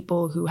plenty of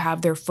people who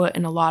have their foot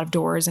in a lot of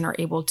doors and are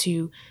able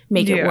to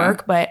make it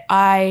work. But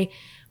I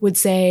would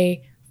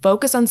say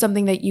focus on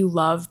something that you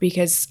love,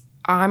 because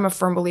I'm a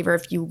firm believer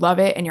if you love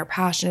it and you're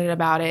passionate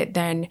about it,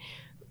 then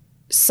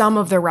some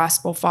of the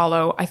rest will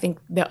follow. I think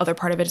the other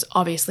part of it is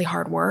obviously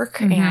hard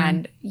work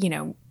and,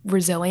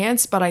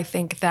 resilience. But I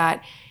think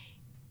that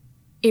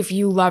if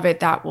you love it,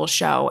 that will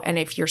show. And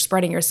if you're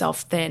spreading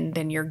yourself thin,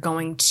 then your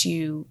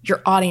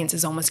audience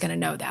is almost going to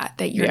know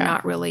that you're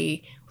not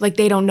really, like,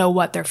 they don't know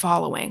what they're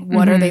following.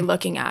 What are they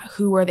looking at?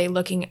 Who are they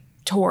looking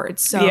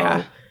towards?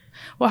 So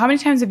well, how many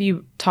times have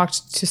you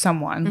talked to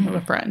someone,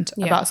 a friend,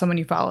 about someone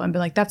you follow and been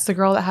like, that's the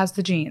girl that has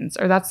the jeans,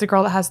 or that's the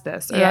girl that has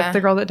this, or that's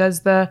the girl that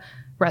does the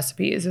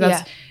recipes. Or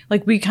that's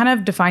like, we kind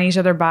of define each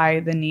other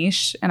by the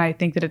niche. And I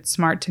think that it's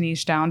smart to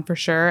niche down for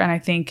sure. And I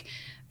think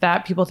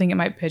that people think it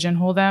might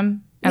pigeonhole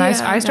them. And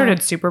I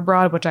started super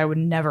broad, which I would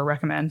never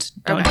recommend.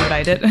 Don't do what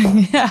I did.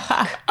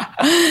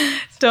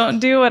 Don't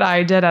do what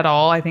I did at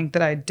all. I think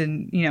that I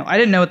didn't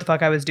know what the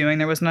fuck I was doing.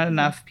 There was not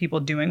enough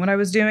people doing what I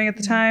was doing at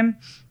the time.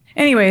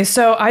 Anyway,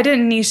 so I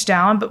didn't niche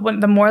down, but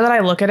the more that I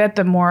look at it,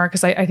 the more,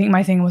 because I think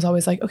my thing was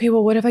always like, okay,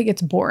 well, what if it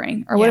gets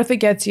boring? Or what if it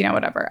gets,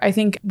 whatever. I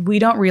think we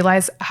don't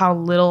realize how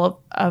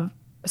little of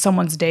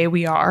someone's day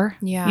we are.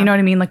 Yeah. You know what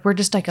I mean? Like, we're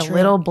just like a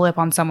little blip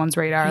on someone's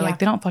radar. Yeah. Like,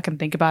 they don't fucking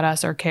think about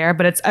us or care,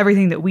 but it's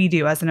everything that we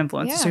do as an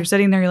influencer. Yeah. So you're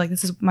sitting there, you're like,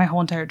 this is my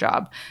whole entire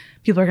job.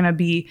 People are going to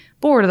be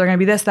bored, or they're going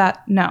to be this,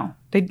 that. No.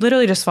 They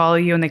literally just follow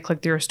you and they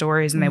click through your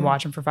stories and they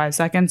watch them for 5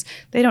 seconds.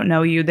 They don't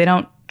know you. They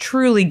don't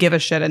truly give a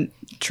shit. And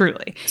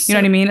truly, you know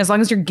what I mean? As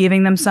long as you're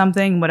giving them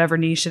something, whatever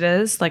niche it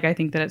is, like, I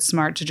think that it's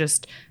smart to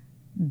just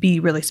be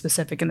really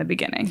specific in the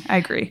beginning. I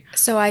agree.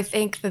 So I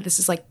think that this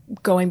is like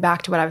going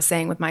back to what I was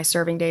saying with my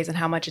serving days and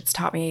how much it's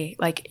taught me,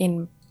 like,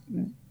 in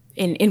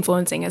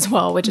influencing as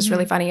well, which is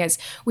really funny, is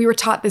we were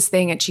taught this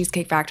thing at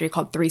Cheesecake Factory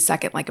called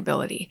 3-second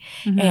likability.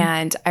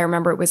 And I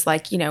remember it was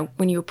like,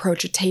 when you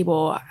approach a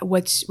table,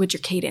 what's your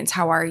cadence?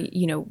 How are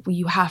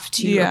you have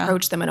to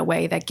approach them in a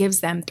way that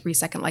gives them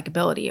 3-second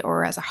likability,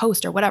 or as a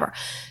host or whatever.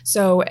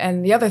 So,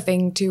 and the other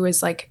thing too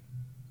is like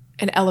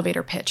an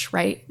elevator pitch,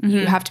 right?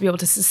 You have to be able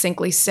to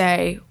succinctly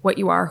say what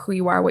you are, who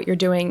you are, what you're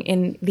doing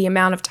in the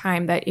amount of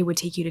time that it would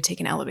take you to take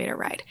an elevator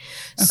ride.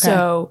 Okay.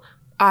 So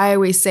I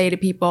always say to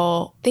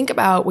people, think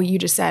about what you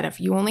just said.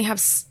 If you only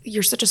have,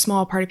 you're such a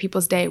small part of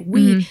people's day.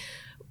 We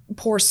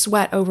pour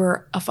sweat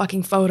over a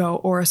fucking photo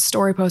or a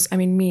story post. I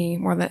mean, me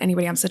more than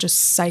anybody, I'm such a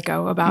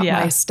psycho about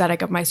my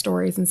aesthetic of my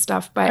stories and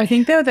stuff. But I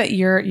think though that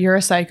you're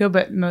a psycho,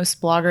 but most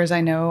bloggers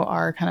I know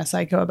are kind of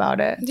psycho about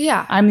it.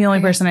 Yeah. I'm the only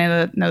person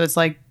I know that's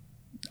like,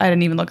 I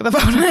didn't even look at the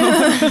photo.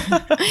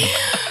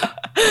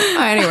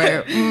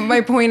 Anyway,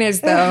 my point is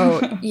though,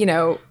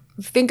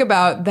 think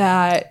about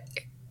that.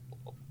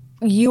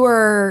 You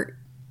are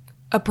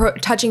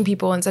touching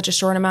people in such a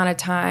short amount of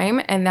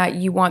time, and that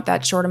you want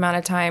that short amount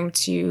of time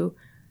to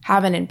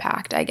have an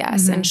impact, I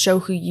guess, and show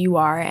who you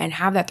are and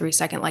have that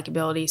 3-second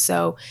likability.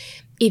 So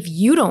if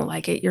you don't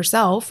like it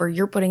yourself, or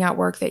you're putting out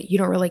work that you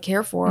don't really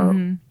care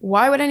for,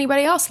 why would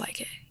anybody else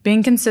like it?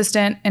 Being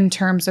consistent in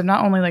terms of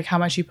not only like how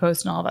much you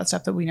post and all that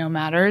stuff that we know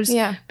matters.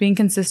 Yeah. Being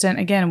consistent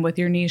again with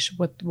your niche,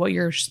 with what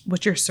you're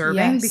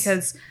serving,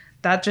 because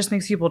that just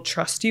makes people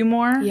trust you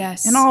more.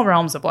 Yes. In all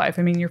realms of life.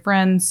 I mean, your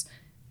friends,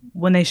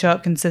 when they show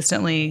up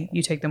consistently,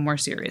 you take them more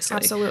seriously.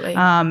 Absolutely.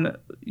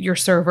 Your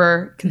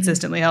server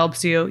consistently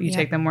helps you. You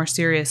take them more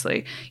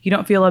seriously. You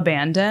don't feel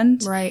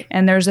abandoned. Right.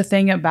 And there's a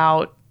thing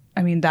about,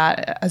 I mean,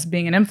 that as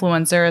being an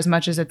influencer, as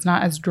much as it's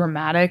not as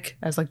dramatic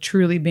as like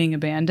truly being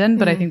abandoned,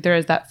 but I think there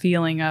is that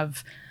feeling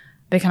of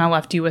they kind of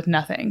left you with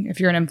nothing. If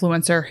you're an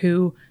influencer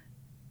who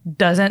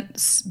doesn't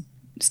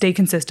stay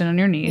consistent on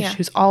your niche,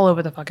 who's all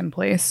over the fucking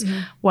place,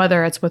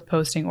 whether it's with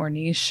posting or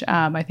niche,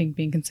 I think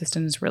being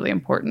consistent is really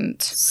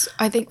important.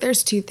 I think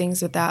there's 2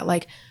 things with that.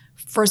 Like,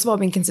 first of all,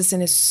 being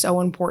consistent is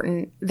so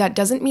important. That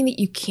doesn't mean that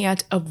you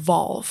can't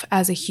evolve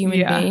as a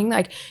human being.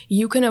 Like,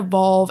 you can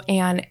evolve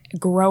and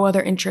grow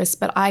other interests,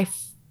 but I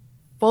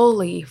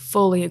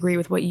fully agree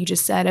with what you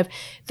just said. Of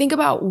think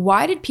about,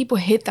 why did people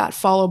hit that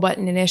follow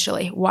button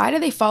initially? Why do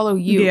they follow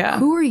you? Yeah.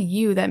 Who are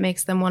you that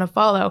makes them want to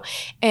follow?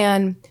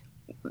 And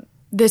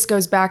this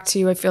goes back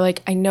to, I feel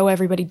like I know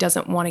everybody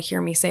doesn't want to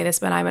hear me say this,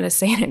 but I'm going to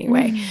say it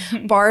anyway.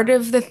 Part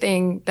of the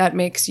thing that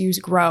makes you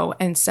grow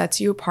and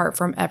sets you apart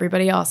from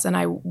everybody else, and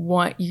I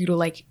want you to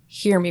like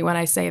hear me when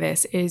I say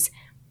this, is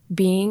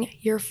being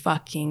your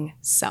fucking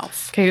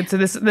self. Okay, so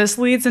this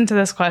leads into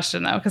this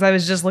question though, because I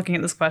was just looking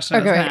at this question.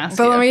 Okay,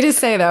 but let me just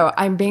say though,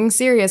 I'm being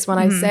serious when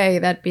I say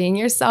that being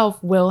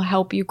yourself will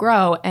help you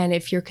grow. And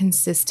if you're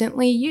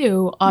consistently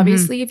you,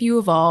 obviously if you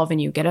evolve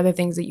and you get other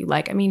things that you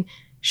like, I mean,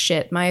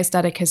 shit, my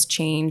aesthetic has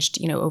changed,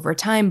 over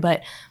time,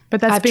 but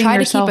that's I've being tried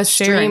to yourself, keep a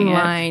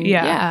streamline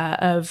Yeah.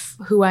 of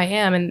who I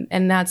am.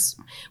 And that's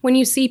when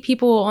you see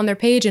people on their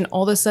page and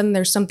all of a sudden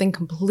there's something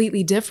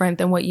completely different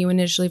than what you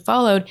initially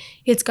followed,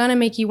 it's going to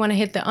make you want to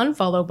hit the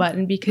unfollow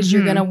button, because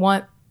you're going to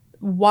want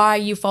why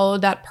you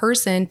followed that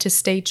person to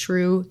stay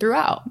true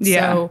throughout.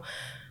 Yeah. So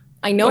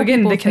I know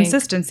again, people the think,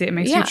 consistency, it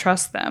makes you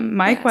trust them.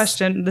 My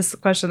question, this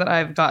question that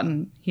I've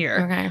gotten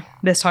here,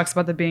 this talks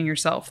about the being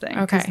yourself thing.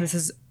 Okay. This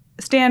is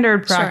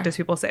standard practice.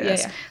 People say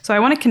this. Yeah. So I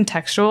want to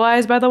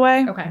contextualize, by the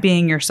way,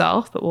 being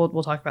yourself, but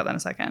we'll talk about that in a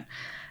second.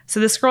 So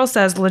this girl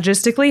says,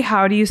 logistically,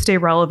 how do you stay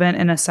relevant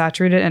in a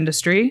saturated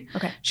industry?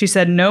 Okay. She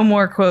said, no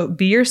more, quote,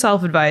 be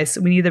yourself advice.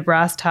 We need the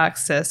brass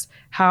tacks, sis.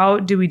 How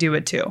do we do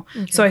it too?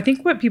 Okay. So I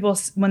think when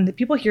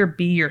people hear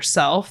be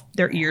yourself,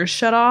 their ears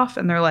shut off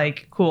and they're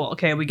like, cool,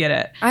 okay, we get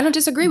it. I don't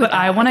disagree with that.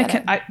 But I want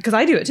to, because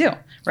I do it too,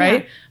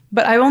 right? Yeah.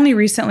 But I've only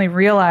recently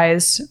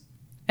realized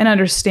and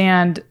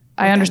understand,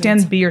 I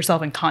understand be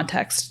yourself in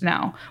context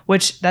now,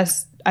 which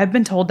I've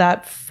been told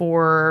that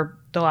for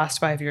the last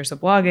 5 years of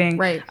blogging.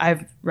 Right.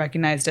 I've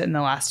recognized it in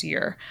the last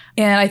year.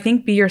 And I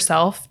think be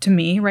yourself to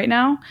me right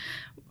now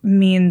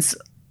means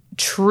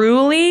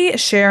truly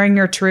sharing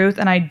your truth.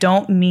 And I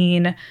don't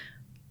mean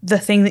the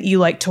thing that you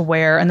like to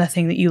wear and the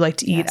thing that you like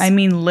to eat. I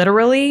mean,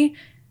 literally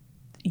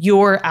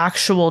your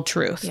actual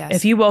truth. Yes.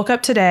 If you woke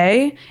up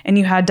today and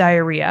you had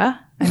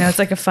diarrhea, I know it's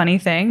like a funny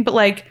thing, but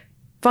like,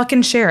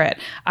 fucking share it.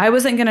 I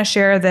wasn't going to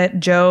share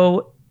that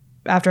Joe,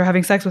 after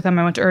having sex with him,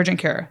 I went to urgent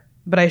care.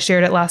 But I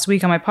shared it last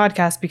week on my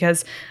podcast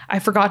because I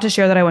forgot to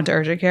share that I went to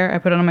urgent care. I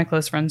put it on my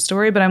close friend's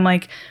story, but I'm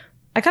like,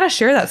 I got to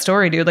share that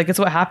story, dude. Like, it's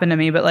what happened to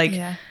me, but like,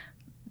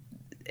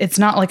 it's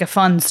not like a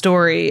fun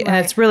story. Right. And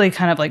it's really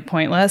kind of like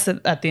pointless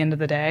at the end of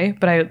the day.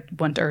 But I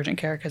went to urgent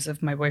care because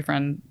of my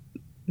boyfriend,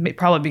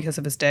 probably because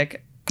of his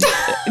dick.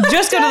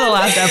 Just go to the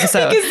last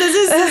episode. Because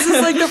this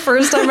is like the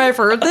first time I've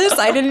heard this.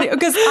 I didn't,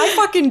 because I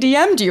fucking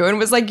DM'd you and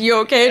was like, you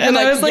okay? And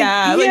I was like,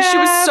 yeah. Like, she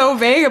was so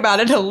vague about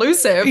it,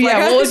 elusive. Yeah, like,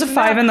 well, it was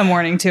 5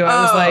 a.m. too.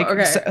 I was like,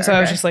 okay.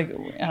 I was just like,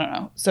 I don't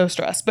know, so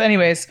stressed. But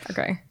anyways,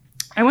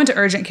 I went to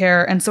urgent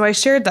care, and so I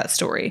shared that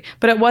story.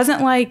 But it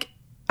wasn't like,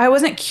 I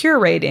wasn't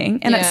curating.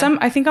 And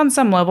I think on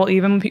some level,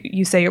 even when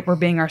you say we're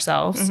being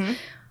ourselves,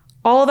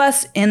 all of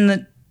us in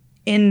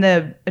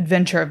the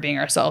adventure of being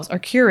ourselves are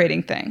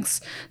curating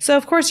things. So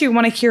of course you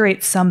want to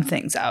curate some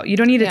things out. You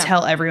don't need to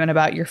tell everyone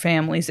about your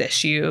family's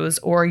issues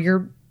or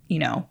your,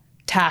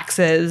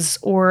 taxes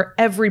or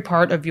every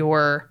part of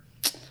your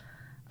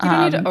you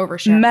don't need to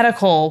overshare.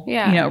 Medical,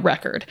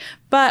 record.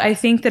 But I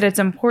think that it's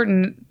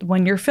important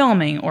when you're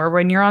filming or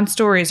when you're on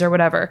stories or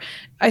whatever.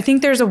 I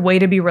think there's a way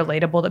to be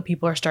relatable that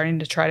people are starting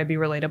to try to be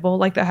relatable,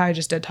 like how I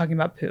just did talking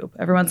about poop.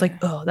 Everyone's like,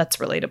 oh, that's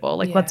relatable.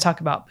 Like, let's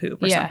talk about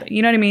poop or something.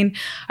 You know what I mean?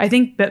 I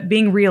think that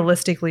being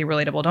realistically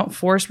relatable, don't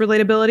force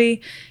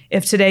relatability.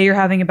 If today you're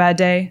having a bad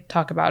day,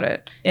 talk about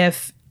it.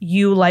 If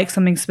you like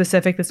something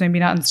specific that's maybe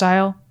not in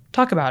style,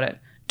 talk about it.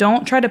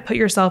 Don't try to put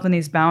yourself in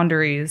these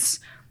boundaries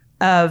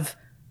of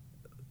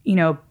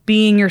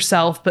being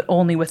yourself, but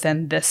only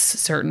within this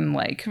certain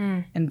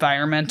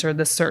environment or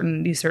these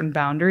certain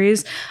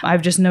boundaries.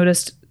 I've just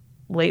noticed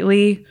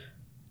lately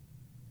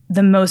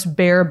the most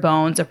bare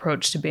bones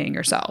approach to being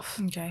yourself.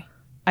 Okay.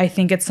 I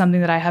think it's something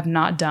that I have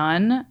not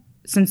done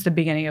since the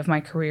beginning of my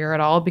career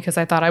at all, because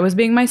I thought I was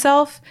being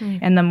myself.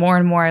 And the more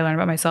and more I learned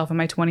about myself in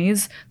my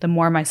 20s, the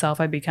more myself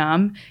I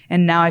become.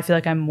 And now I feel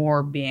like I'm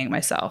more being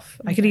myself.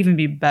 I could even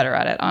be better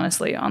at it,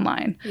 honestly,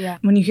 online. Yeah.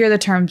 When you hear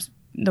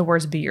the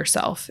words be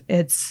yourself,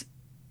 it's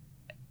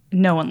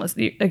no one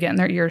listens. Again,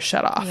 their ears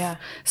shut off. Yeah.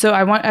 So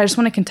I just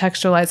want to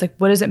contextualize, like,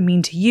 what does it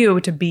mean to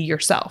you to be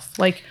yourself?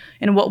 Like,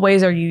 in what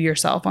ways are you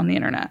yourself on the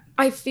internet?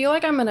 I feel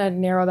like I'm going to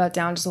narrow that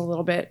down just a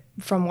little bit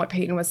from what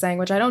Peyton was saying,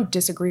 which I don't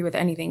disagree with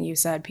anything you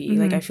said, P.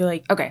 Like, I feel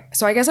like, okay,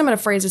 so I guess I'm going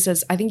to phrase this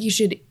as, I think you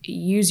should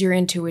use your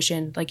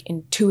intuition, like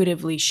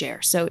intuitively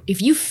share. So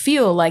if you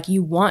feel like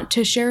you want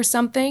to share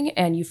something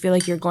and you feel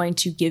like you're going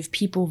to give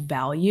people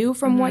value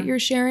from what you're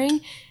sharing,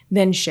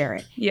 then share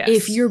it. Yes.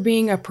 If you're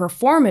being a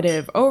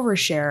performative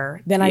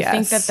oversharer, then I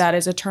think Yes. that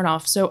is a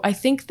turnoff. So I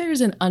think there's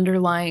an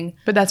underlying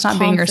But that's not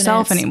being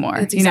yourself confidence. anymore.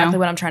 That's you exactly know?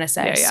 what I'm trying to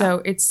say. Yeah, yeah.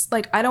 So it's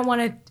like, I don't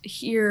want to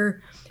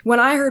hear, when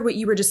I heard what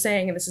you were just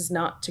saying, and this is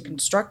not to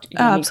construct you,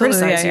 absolutely,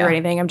 criticize you or yeah.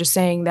 anything, I'm just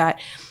saying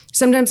that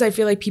sometimes I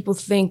feel like people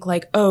think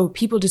like, oh,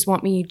 people just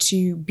want me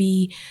to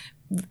be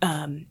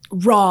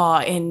raw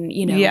and,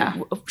 you know, Yeah.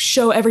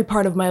 show every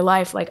part of my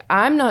life. Like,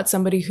 I'm not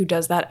somebody who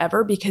does that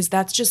ever, because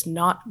that's just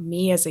not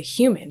me as a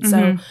human.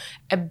 So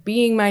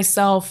being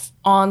myself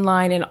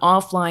online and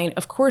offline,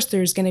 of course,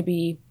 there's going to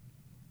be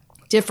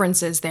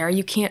differences there.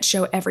 You can't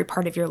show every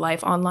part of your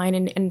life online,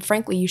 and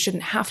frankly, you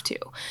shouldn't have to.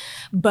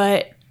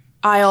 But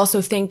I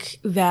also think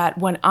that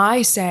when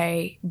I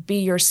say be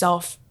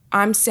yourself,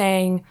 I'm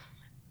saying,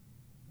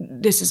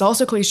 this is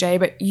also cliche,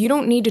 but you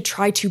don't need to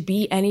try to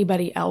be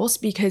anybody else,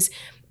 because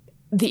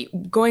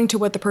going to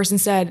what the person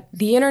said,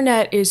 the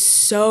internet is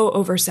so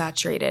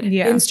oversaturated.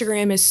 Yeah.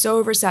 Instagram is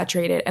so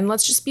oversaturated. And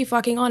let's just be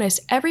fucking honest,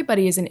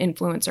 everybody is an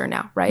influencer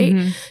now,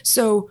 right?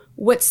 So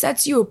what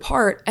sets you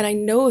apart, and I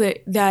know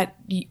that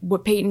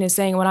what Peyton is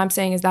saying, what I'm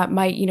saying is that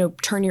might, you know,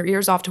 turn your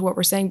ears off to what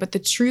we're saying. But the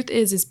truth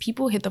is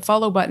people hit the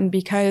follow button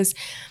because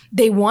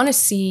they want to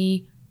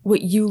see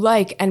what you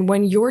like. And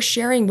when you're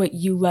sharing what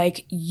you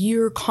like,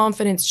 your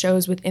confidence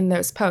shows within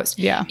those posts.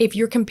 Yeah. If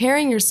you're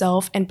comparing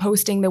yourself and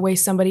posting the way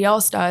somebody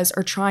else does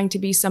or trying to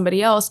be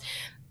somebody else,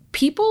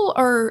 people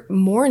are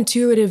more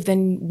intuitive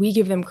than we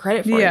give them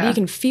credit for. Yeah. You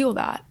can feel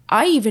that.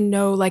 I even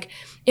know, like,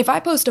 if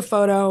I post a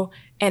photo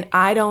and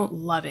I don't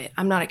love it,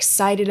 I'm not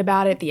excited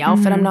about it, the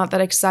outfit I'm not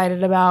that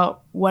excited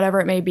about,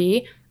 whatever it may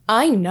be,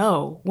 I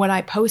know when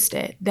I post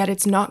it that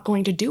it's not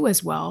going to do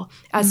as well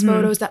as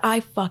photos that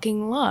I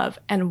fucking love.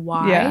 And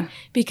why? Yeah.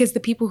 Because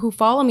the people who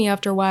follow me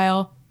after a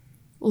while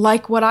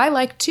like what I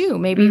like too.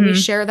 Maybe we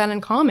share that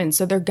in common.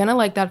 So they're going to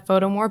like that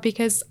photo more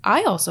because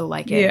I also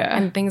like it. Yeah.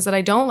 And things that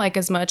I don't like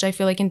as much, I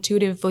feel like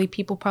intuitively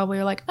people probably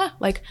are like, I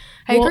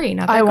agree.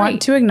 Not that I great.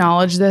 want to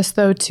acknowledge this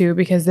though too,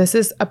 because this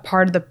is a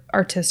part of the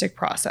artistic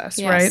process,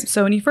 Yes. right?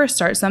 So when you first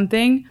start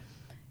something,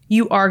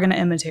 you are going to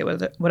imitate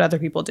what other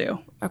people do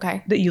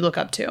Okay. that you look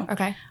up to.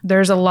 Okay.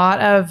 There's a lot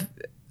of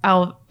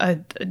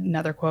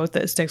another quote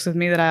that sticks with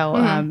me that I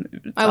love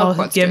I'll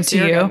quotes give too, so to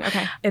you're you. good.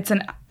 Okay. It's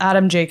an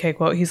Adam J.K.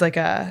 quote. He's like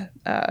a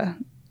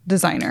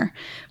designer,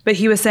 but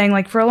he was saying,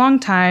 like, for a long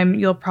time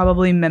you'll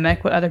probably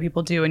mimic what other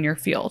people do in your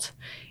field,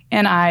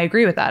 and I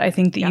agree with that. I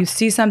think that you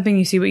see something,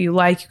 you see what you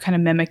like, you kind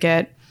of mimic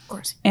it, Of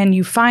course. and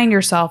you find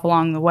yourself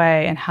along the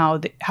way, and how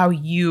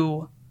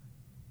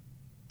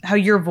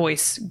your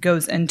voice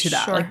goes into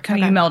that, Sure. like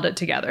kind of you meld it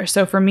together.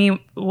 So for me,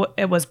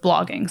 it was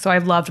blogging. So I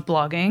loved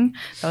blogging.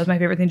 That was my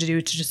favorite thing to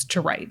do,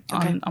 to write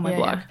on my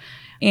blog. Yeah.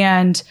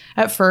 And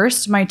at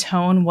first, my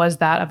tone was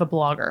that of a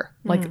blogger,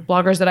 like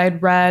bloggers that I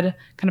had read,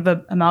 kind of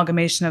an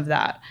amalgamation of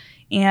that.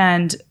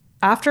 And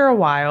after a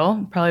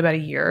while, probably about a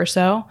year or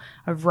so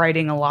of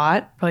writing a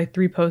lot, probably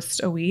 3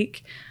 posts a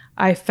week,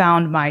 I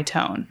found my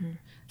tone.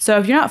 So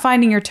if you're not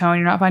finding your tone,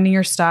 you're not finding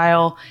your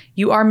style,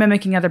 you are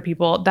mimicking other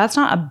people, that's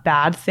not a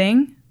bad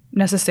thing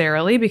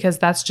necessarily, because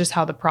that's just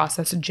how the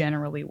process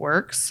generally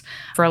works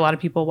for a lot of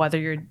people, whether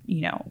you're,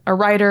 a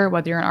writer,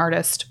 whether you're an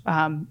artist,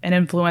 an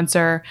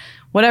influencer,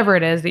 whatever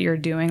it is that you're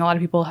doing. A lot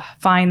of people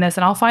find this,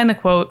 and I'll find the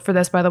quote for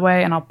this, by the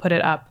way, and I'll put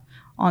it up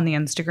on the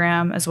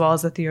Instagram, as well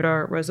as the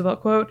Theodore Roosevelt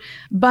quote.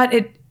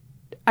 But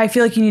I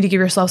feel like you need to give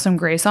yourself some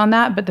grace on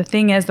that. But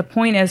the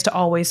point is to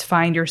always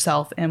find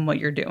yourself in what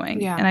you're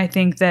doing. Yeah. And I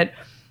think that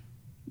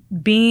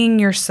being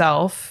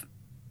yourself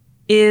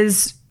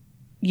is,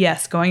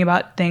 yes, going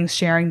about things,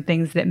 sharing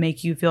things that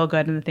make you feel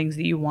good and the things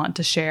that you want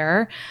to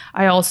share.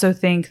 I also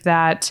think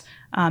that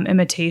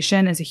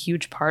imitation is a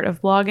huge part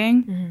of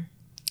blogging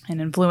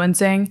and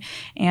influencing.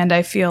 And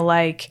I feel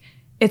like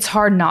it's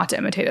hard not to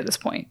imitate at this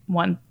point.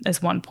 One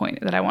point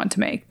that I want to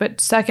make. But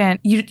second,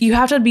 you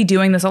have to be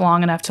doing this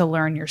long enough to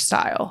learn your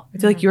style. I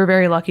feel like you were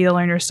very lucky to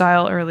learn your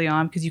style early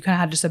on, because you kind of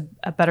had just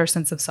a better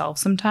sense of self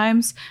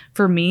sometimes.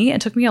 For me,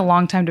 it took me a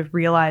long time to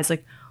realize,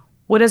 like,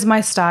 what is my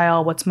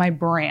style? What's my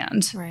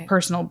brand? Right.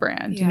 Personal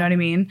brand. Yeah. You know what I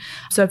mean?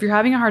 So if you're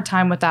having a hard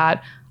time with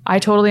that, I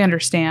totally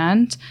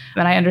understand.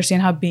 And I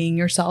understand how being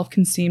yourself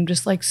can seem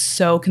just like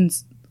so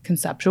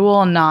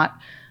conceptual and not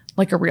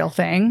like a real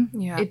thing.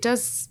 Yeah. It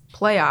does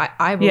play,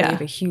 I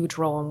believe, a huge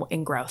role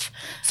in growth.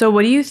 So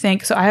what do you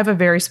think? So I have a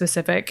very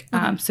specific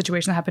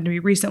situation that happened to me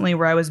recently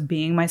where I was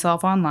being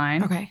myself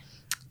online. Okay.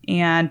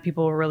 And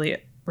people were really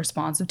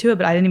responsive to it,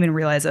 but I didn't even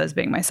realize I was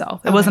being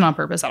myself. It wasn't on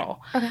purpose at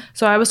all. Okay.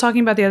 So I was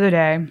talking about the other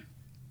day,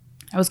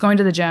 I was going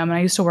to the gym and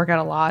I used to work out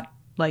a lot.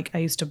 Like I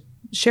used to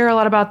share a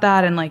lot about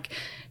that and like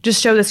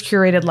just show this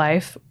curated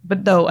life.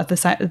 But though at the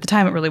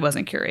time it really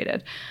wasn't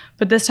curated.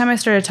 But this time I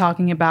started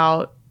talking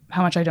about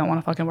how much I don't want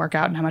to fucking work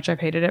out and how much I've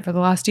hated it for the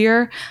last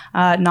year.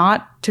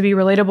 Not to be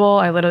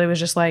relatable. I literally was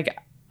just like,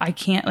 I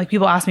can't, like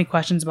people ask me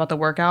questions about the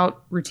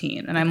workout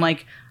routine. And I'm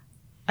like,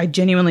 I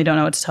genuinely don't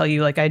know what to tell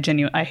you. Like I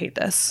hate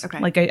this. Okay.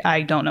 Like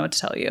I don't know what to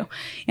tell you.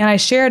 And I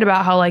shared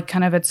about how like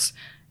kind of it's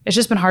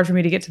just been hard for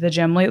me to get to the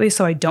gym lately.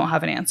 So I don't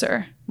have an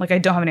answer. Like I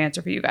don't have an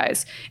answer for you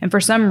guys. And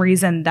for some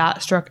reason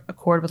that struck a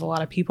chord with a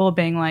lot of people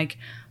being like,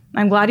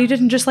 I'm glad you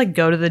didn't just like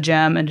go to the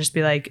gym and just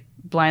be like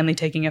blindly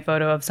taking a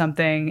photo of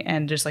something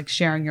and just like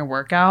sharing your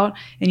workout.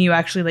 And you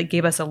actually like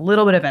gave us a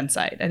little bit of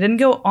insight. I didn't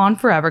go on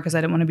forever because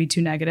I didn't want to be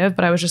too negative,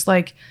 but I was just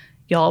like,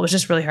 y'all, it was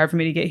just really hard for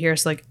me to get here.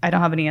 So like, I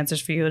don't have any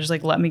answers for you. Just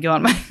like, let me go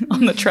on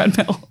the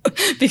treadmill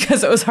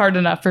because it was hard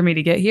enough for me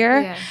to get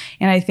here. Yeah.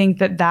 And I think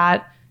that's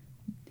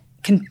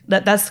kind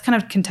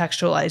of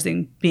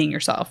contextualizing being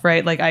yourself,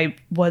 right? Like I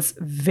was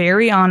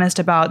very honest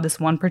about this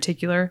one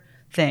particular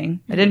thing.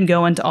 I didn't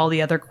go into all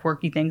the other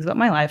quirky things about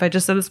my life. I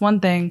just said this one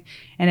thing.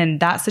 And in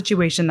that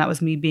situation, that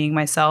was me being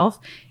myself.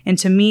 And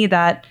to me,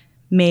 that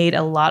made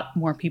a lot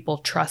more people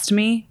trust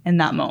me in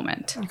that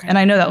moment. Okay. And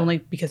I know that only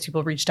because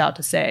people reached out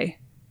to say,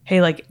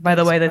 hey, like, by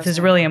the way, this is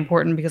really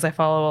important because I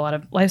follow a lot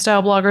of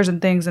lifestyle bloggers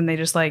and things. And they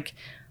just like,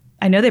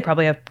 I know they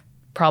probably have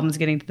problems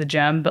getting to the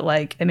gym, but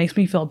like, it makes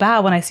me feel bad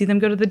when I see them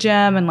go to the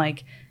gym and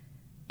like,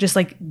 just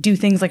like do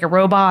things like a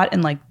robot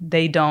and like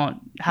they don't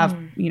have,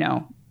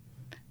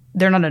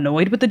 they're not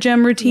annoyed with the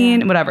gym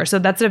routine, whatever. So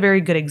that's a very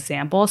good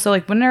example. So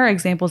like, when there are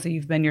examples that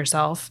you've been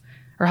yourself,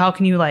 or how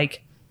can you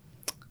like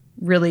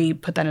really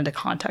put that into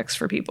context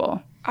for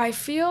people? I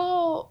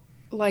feel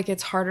like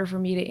it's harder for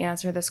me to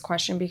answer this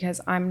question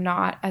because I'm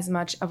not as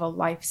much of a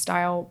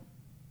lifestyle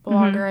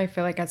blogger. I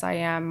feel like as I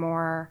am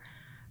more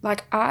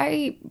like,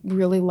 I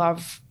really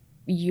love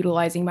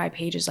utilizing my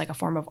page as like a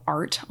form of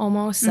art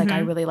almost. Like I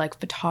really like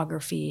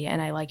photography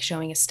and I like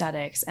showing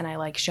aesthetics and I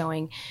like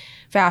showing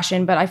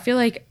fashion. But I feel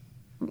like,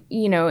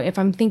 if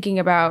I'm thinking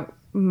about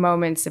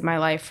moments in my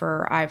life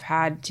where I've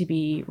had to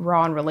be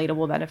raw and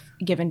relatable that have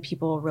given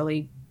people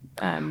really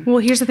well,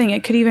 here's the thing.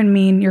 It could even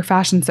mean your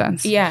fashion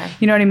sense. Yeah.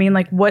 You know what I mean?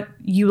 Like what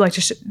you like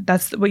to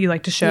that's what you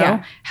like to show.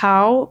 Yeah.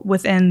 How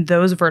within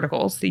those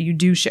verticals that you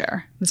do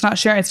share. It's not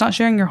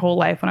sharing your whole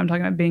life when I'm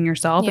talking about being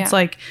yourself. Yeah. It's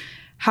like,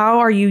 how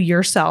are you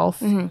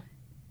yourself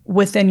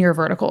within your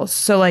verticals?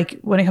 So like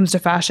when it comes to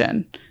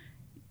fashion,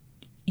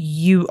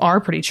 you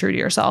are pretty true to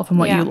yourself and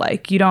what you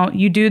like.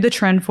 You do the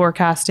trend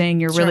forecasting.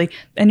 You're really,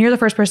 and you're the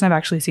first person I've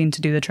actually seen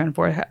to do the trend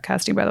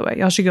forecasting, by the way.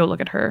 Y'all should go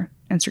look at her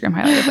Instagram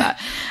highlight of that.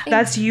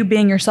 That's you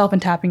being yourself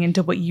and tapping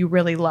into what you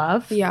really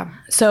love. Yeah.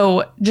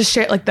 So just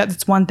share, like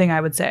that's one thing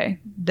I would say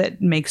that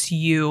makes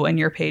you and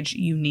your page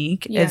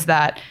unique is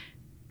that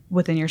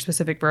within your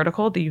specific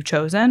vertical that you've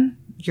chosen,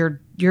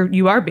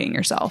 you are being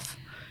yourself.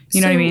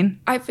 You know what I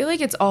mean? I feel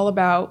like it's all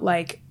about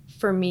like,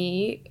 for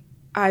me,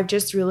 I've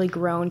just really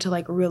grown to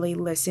like really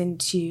listen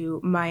to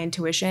my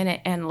intuition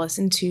and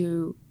listen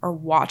to or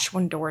watch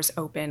when doors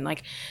open.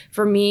 Like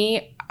for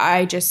me,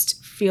 I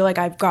just feel like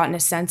I've gotten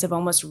a sense of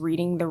almost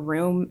reading the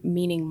room,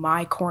 meaning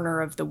my corner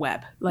of the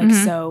web. Like,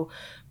 so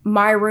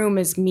my room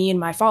is me and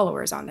my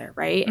followers on there,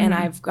 right? And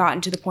I've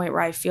gotten to the point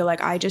where I feel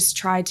like I just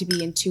try to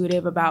be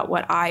intuitive about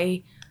what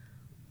I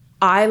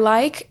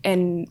like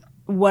and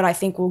what I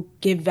think will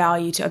give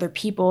value to other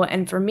people.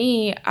 And for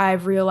me,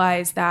 I've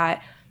realized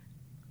that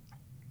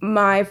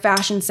my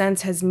fashion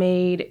sense has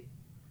made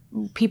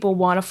people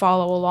want to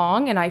follow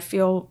along, and I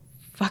feel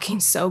fucking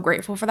so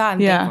grateful for that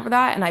and thankful for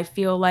that. And I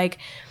feel like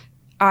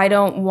I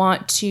don't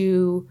want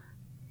to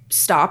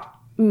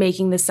stop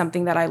making this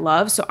something that I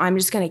love. So I'm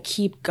just going to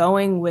keep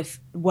going with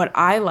what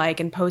I like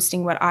and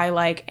posting what I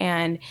like.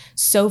 And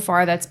so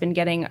far that's been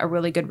getting a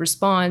really good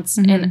response.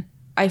 And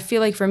I feel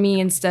like for me,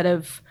 instead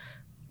of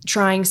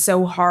trying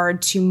so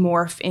hard to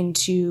morph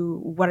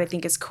into what I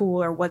think is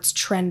cool or what's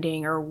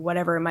trending or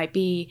whatever it might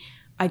be,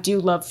 I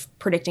do love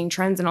predicting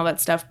trends and all that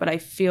stuff, but I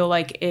feel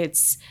like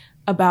it's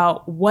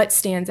about what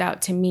stands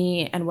out to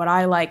me and what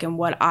I like and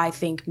what I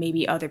think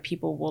maybe other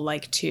people will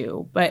like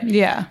too. But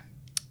yeah,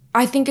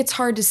 I think it's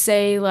hard to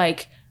say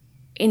like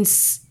in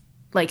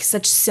like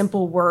such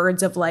simple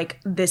words of like,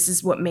 this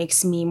is what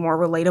makes me more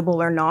relatable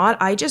or not.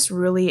 I just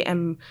really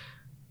am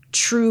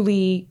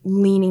truly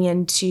leaning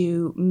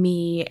into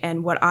me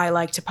and what I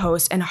like to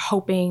post and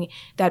hoping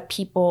that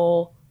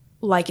people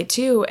like it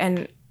too.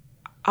 And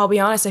I'll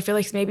be honest, I feel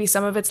like maybe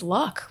some of it's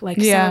luck. Like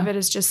some of it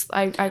is just,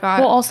 I got...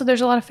 Well, also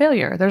there's a lot of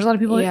failure. There's a lot of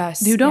people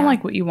who don't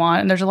like what you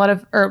want, and there's a lot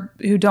of, or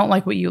who don't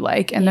like what you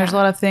like. And there's a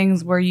lot of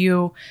things where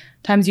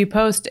times you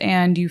post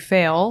and you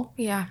fail.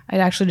 Yeah. I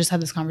actually just had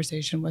this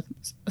conversation with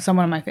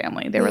someone in my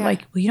family. They were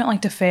like, well, you don't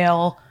like to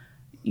fail.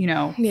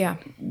 Yeah.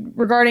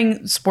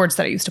 regarding sports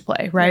that I used to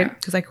play, right?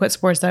 Because I quit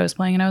sports that I was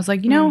playing and I was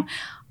like, I don't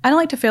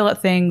like to fail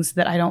at things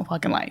that I don't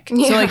fucking like.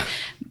 Yeah. So like,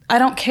 I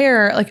don't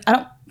care. Like,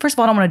 first of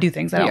all, I don't want to do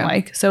things I don't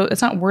like. So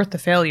it's not worth the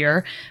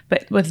failure.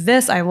 But with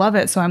this, I love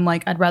it. So I'm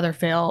like, I'd rather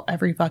fail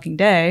every fucking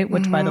day,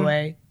 which by the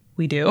way,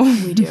 we do.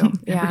 We do.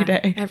 Yeah. Every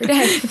day. Every day.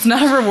 It's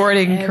not a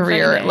rewarding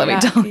career, day. let me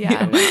tell you.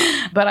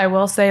 No. But I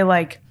will say,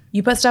 like,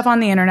 you put stuff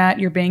on the internet,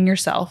 you're being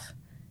yourself,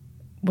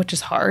 which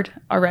is hard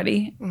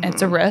already.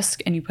 It's a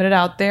risk, and you put it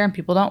out there and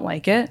people don't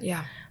like it.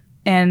 Yeah.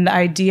 And the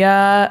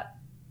idea,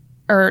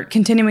 or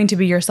continuing to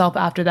be yourself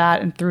after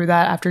that and through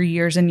that, after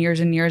years and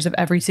years and years of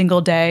every single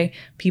day,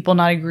 people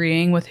not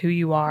agreeing with who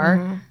you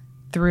are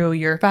through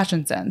your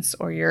fashion sense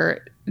or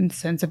your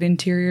sense of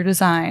interior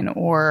design,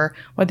 or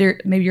whether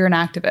maybe you're an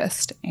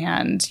activist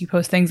and you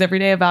post things every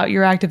day about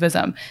your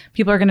activism,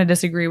 people are going to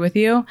disagree with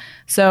you.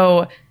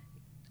 So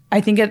I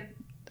think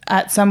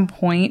at some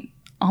point,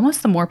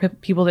 almost the more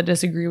people that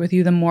disagree with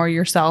you, the more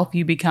yourself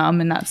you become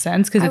in that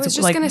sense. Because it's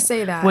just like, going to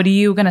say that. What are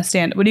you going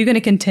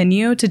to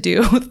continue to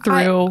do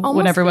through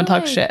when everyone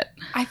talks shit?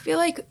 I feel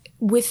like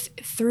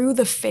through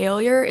the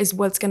failure is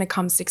what's going to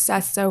come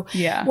success. So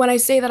when I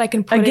say that, I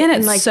can put again,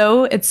 it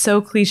in it's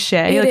so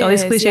cliche. Like all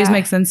these cliches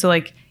make sense. So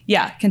like,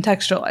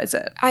 contextualize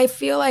it. I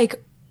feel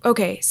like,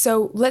 okay,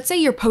 so let's say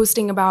you're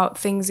posting about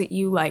things that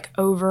you like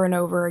over and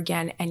over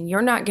again and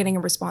you're not getting a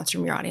response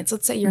from your audience.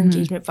 Let's say your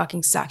engagement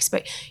fucking sucks,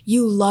 but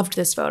you loved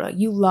this photo.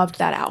 You loved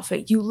that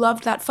outfit. You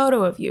loved that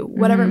photo of you,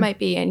 whatever it might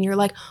be. And you're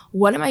like,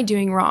 what am I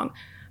doing wrong?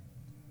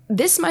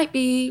 This might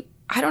be,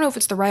 I don't know if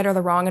it's the right or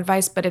the wrong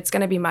advice, but it's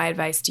going to be my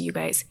advice to you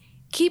guys.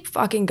 Keep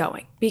fucking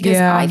going, because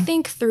I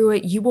think through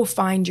it, you will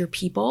find your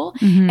people.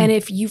 And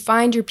if you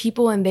find your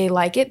people and they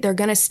like it, they're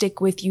going to stick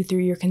with you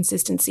through your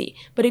consistency.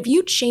 But if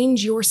you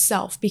change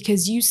yourself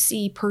because you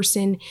see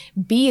person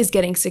B is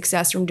getting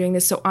success from doing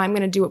this, so I'm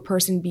going to do what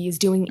person B is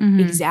doing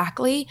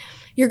exactly,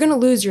 you're going to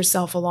lose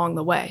yourself along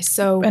the way.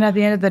 So, and at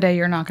the end of the day,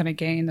 you're not going to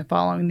gain the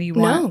following that you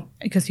want,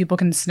 because people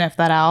can sniff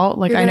that out.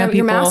 Like I know people,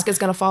 your mask is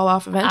going to fall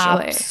off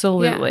eventually.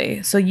 Absolutely.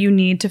 Yeah. So you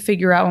need to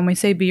figure out, when we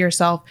say be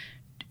yourself,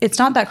 it's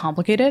not that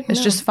complicated.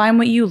 It's just find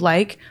what you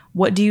like.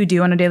 What do you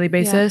do on a daily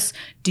basis?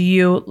 Do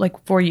you,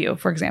 like, for you,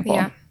 for example,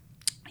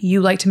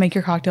 you like to make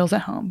your cocktails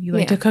at home. You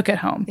like to cook at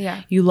home.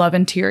 You love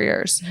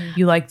interiors.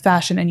 You like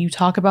fashion, and you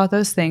talk about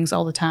those things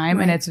all the time.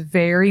 And it's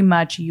very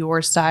much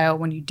your style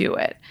when you do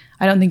it.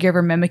 I don't think you're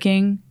ever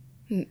mimicking.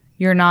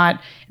 You're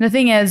not. And the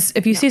thing is,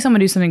 if you see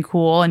someone do something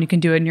cool and you can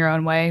do it in your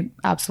own way,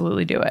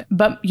 absolutely do it.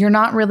 But you're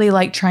not really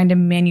like trying to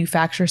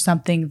manufacture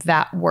something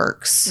that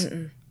works.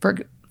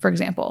 For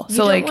example, you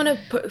don't want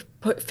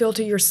to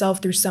filter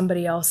yourself through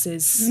somebody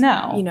else's.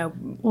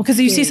 Well, because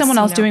you see someone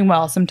else doing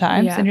well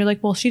sometimes, and you're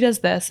like, well, she does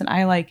this, and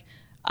I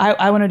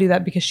want to do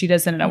that because she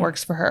does it and it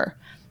works for her.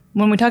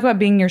 When we talk about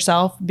being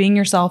yourself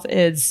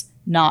is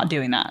not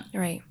doing that.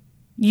 Right.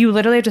 You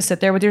literally have to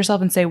sit there with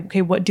yourself and say,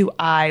 okay, what do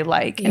I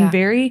like? And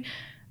very,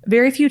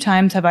 very few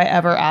times have I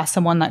ever asked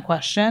someone that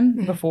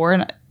question before,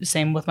 and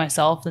same with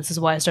myself. This is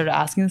why I started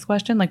asking this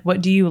question. Like,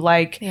 what do you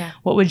like?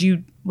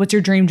 What's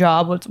your dream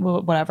job?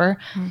 Whatever.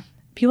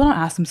 People don't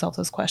ask themselves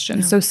those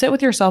questions. So sit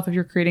with yourself if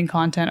you're creating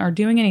content or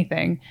doing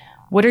anything.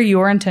 What are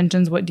your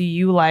intentions? What do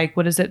you like?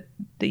 What is it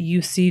that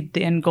you see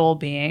the end goal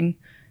being?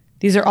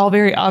 These are all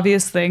very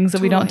obvious things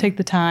that we don't take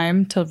the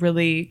time to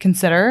really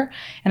consider.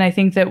 And I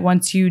think that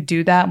once you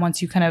do that,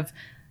 once you kind of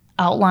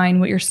outline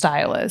what your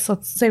style is.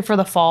 Let's say for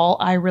the fall,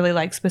 I really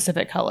like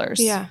specific colors.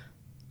 Yeah.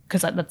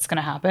 Because that's going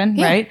to happen,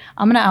 right?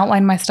 I'm going to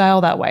outline my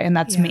style that way, and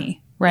that's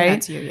me,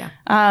 right? Yeah,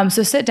 that's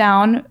you, So sit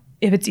down.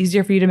 If it's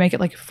easier for you to make it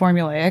like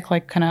formulaic,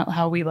 like kind of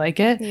how we like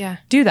it,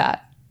 do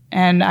that.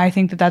 And I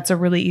think that that's a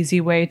really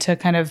easy way to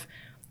kind of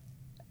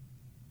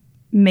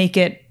make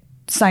it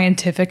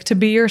scientific to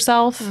be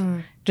yourself.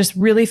 Just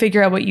really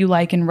figure out what you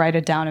like and write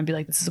it down and be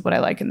like, this is what I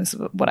like and this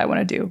is what I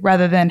want to do.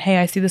 Rather than, hey,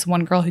 I see this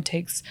one girl who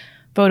takes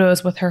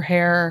photos with her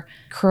hair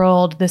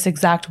curled this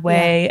exact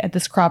way at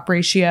this crop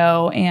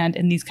ratio and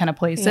in these kind of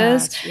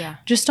places.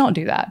 Just don't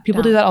do that.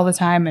 People do that all the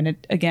time. And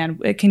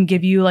it can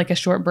give you like a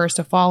short burst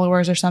of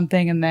followers or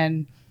something, and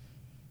then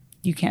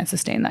you can't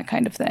sustain that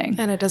kind of thing.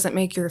 And it doesn't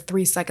make your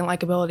 3-second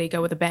likability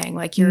go with a bang.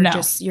 Like you're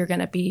going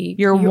to be,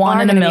 you're one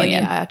in a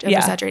million.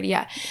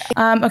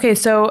 Oversaturated. Okay.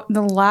 So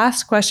the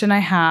last question I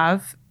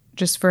have,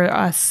 just for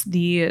us,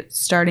 the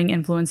Starting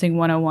Influencing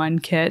 101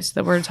 kit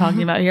that we're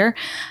talking about here.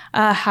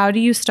 How do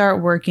you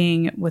start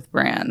working with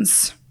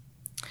brands?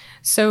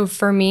 So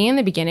for me in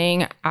the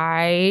beginning,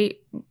 I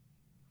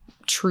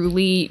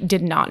truly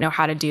did not know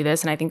how to do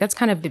this. And I think that's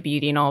kind of the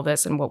beauty in all of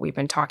this and what we've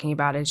been talking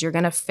about is you're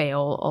going to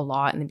fail a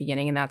lot in the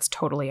beginning, and that's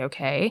totally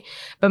okay.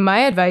 But my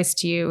advice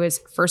to you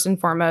is, first and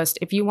foremost,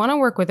 if you want to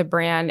work with a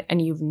brand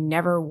and you've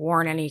never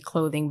worn any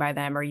clothing by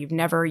them or you've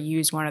never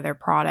used one of their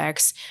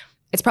products,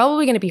 it's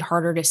probably going to be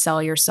harder to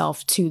sell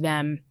yourself to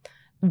them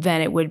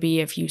than it would be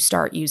if you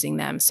start using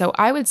them. So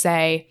I would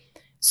say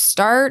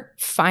start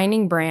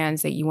finding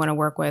brands that you want to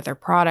work with or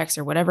products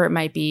or whatever it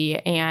might be,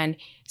 and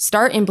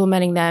start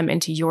implementing them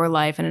into your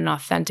life in an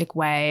authentic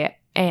way.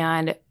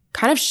 And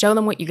kind of show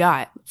them what you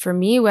got. For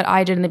me, what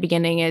I did in the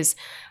beginning is,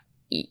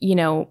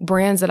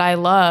 brands that I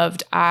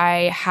loved,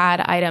 I had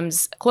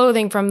items,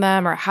 clothing from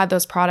them, or had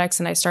those products,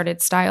 and I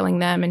started styling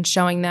them and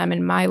showing them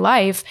in my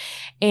life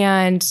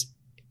and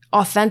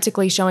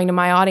authentically showing to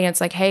my audience,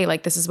 like, hey,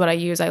 like, this is what I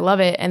use. I love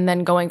it. And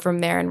then going from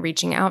there and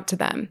reaching out to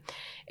them.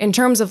 In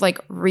terms of like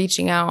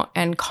reaching out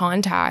and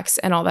contacts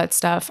and all that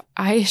stuff,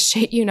 I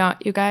shit you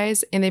not, you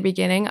guys, in the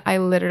beginning, I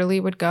literally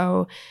would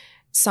go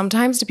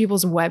sometimes to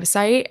people's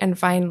website and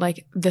find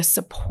like the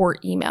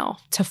support email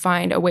to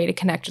find a way to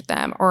connect with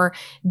them. Or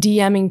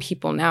DMing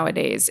people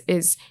nowadays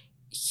is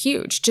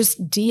huge.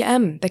 Just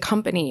DM the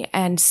company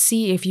and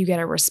see if you get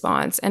a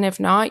response. And if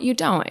not, you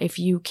don't. If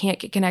you can't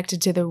get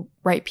connected to the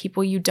right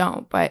people, you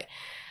don't. But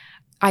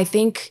I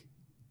think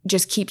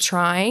just keep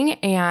trying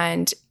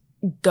and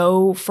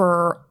go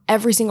for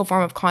every single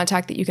form of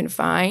contact that you can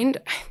find.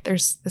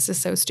 This is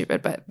so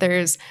stupid, but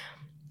there's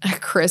a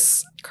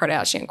Kris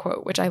Kardashian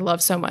quote, which I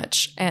love so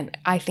much, and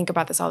I think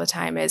about this all the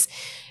time, is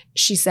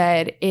she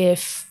said,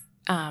 if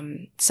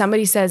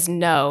somebody says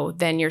no,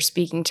 then you're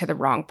speaking to the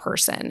wrong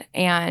person.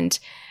 And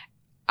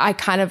I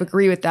kind of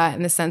agree with that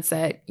in the sense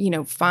that,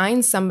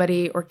 find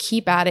somebody or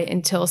keep at it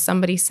until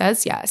somebody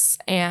says yes.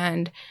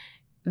 And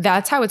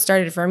that's how it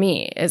started for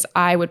me, is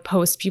I would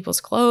post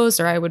people's clothes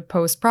or I would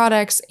post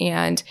products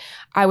and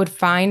I would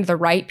find the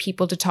right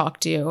people to talk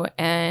to.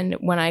 And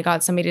when I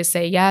got somebody to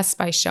say yes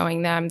by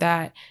showing them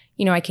that,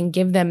 I can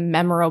give them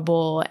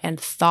memorable and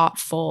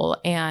thoughtful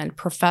and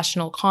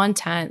professional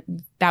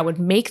content that would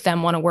make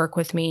them want to work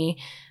with me,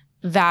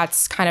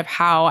 that's kind of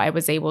how I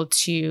was able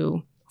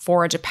to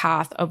forge a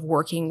path of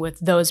working with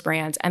those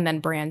brands and then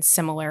brands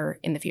similar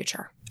in the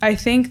future. I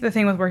think the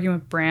thing with working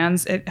with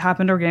brands, it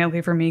happened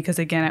organically for me because,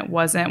 again, it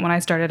wasn't, when I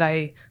started,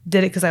 I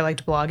did it because I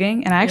liked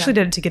blogging, and I actually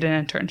did it to get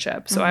an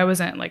internship. So I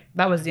wasn't like,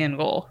 that was the end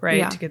goal, right?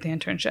 Yeah. To get the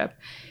internship.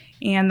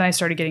 And then I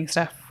started getting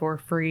stuff for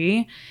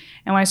free.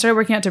 And when I started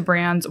working out to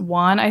brands,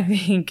 one, I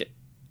think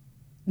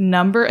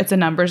it's a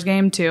numbers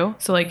game too.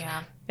 So like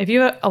if you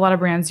have a lot of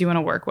brands you want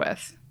to work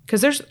with,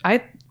 because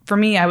for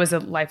me, I was a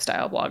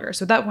lifestyle blogger.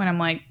 So at that point I'm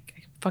like, I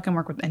can fucking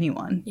work with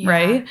anyone,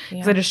 right?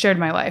 Because I just shared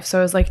my life. So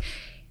I was like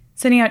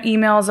sending out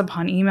emails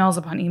upon emails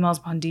upon emails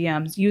upon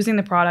DMs, using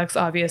the products,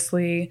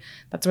 obviously.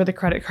 That's where the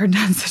credit card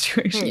debt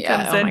situation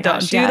comes in.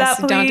 Don't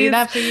do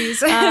that, please.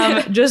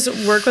 Just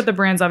work with the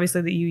brands,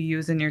 obviously, that you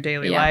use in your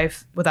daily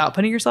life without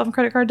putting yourself in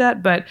credit card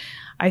debt. But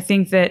I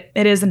think that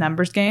it is a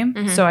numbers game.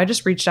 Mm-hmm. So I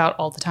just reached out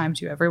all the time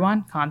to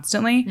everyone,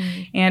 constantly.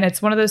 Mm-hmm. And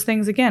it's one of those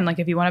things, again, like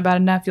if you want it bad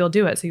enough, you'll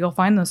do it. So you'll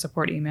find those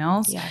support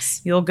emails.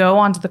 Yes. You'll go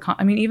onto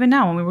even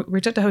now when we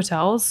reach out to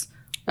hotels,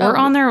 we're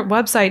on their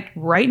website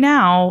right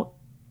now,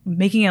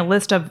 making a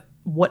list of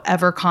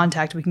whatever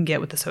contact we can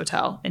get with this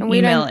hotel and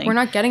emailing. We're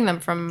not getting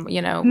them from,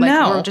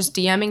 we're just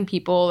DMing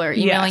people or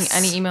emailing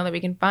any email that we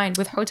can find.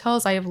 With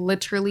hotels, I have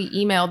literally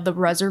emailed the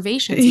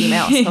reservations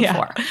emails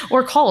before.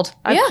 Or called.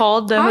 I've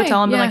called the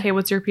hotel and been like, hey,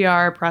 what's your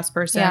PR, press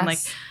person?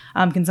 Yes.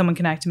 Like, can someone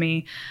connect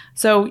me?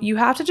 So you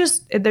have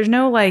to there's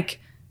no like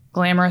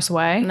glamorous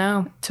way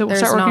to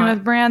start working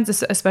with brands,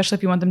 especially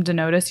if you want them to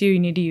notice you. You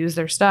need to use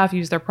their stuff,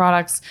 use their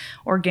products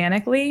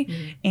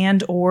organically,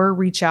 and or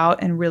reach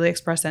out and really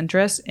express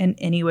interest in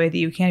any way that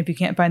you can. If you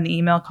can't find the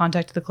email,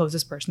 contact the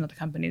closest person at the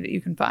company that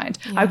you can find.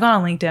 I've gone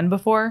on LinkedIn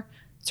before,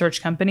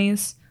 search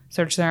companies,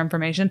 search their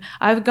information.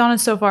 I've gone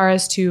so far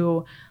as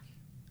to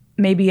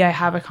maybe I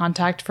have a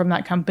contact from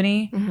that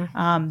company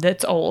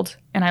that's old,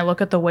 and I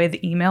look at the way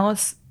the email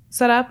is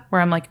set up, where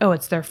I'm like, oh,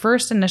 it's their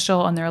first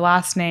initial and their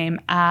last name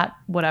at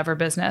whatever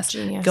business.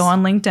 Genius. Go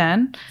on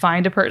LinkedIn,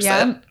 find a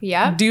person,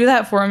 do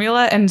that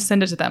formula and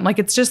send it to them. Like,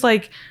 it's just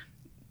like,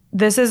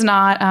 this is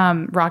not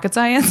rocket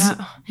science.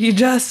 No. You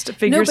just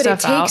figure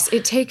stuff out.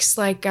 It takes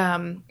like,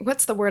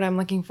 what's the word I'm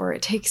looking for?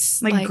 It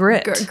takes like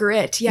grit.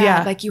 Grit.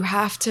 Yeah. Like you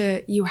have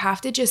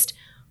to just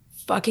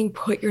fucking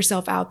put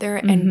yourself out there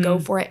and go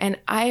for it. And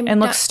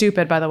look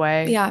stupid, by the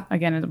way. Yeah.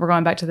 Again, we're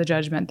going back to the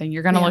judgment thing.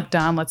 You're going to look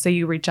dumb. Let's say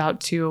you reach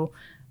out to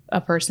a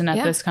person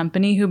at this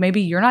company who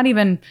maybe you're not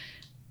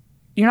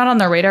on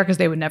their radar because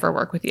they would never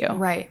work with you.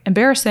 Right.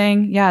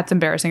 Embarrassing. Yeah, it's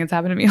embarrassing. It's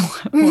happened to me a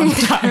lot of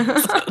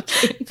times.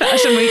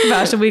 Fashion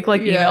week,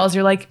 like emails.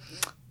 You're like,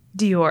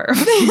 Dior.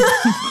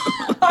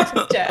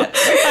 I'm dead.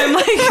 I have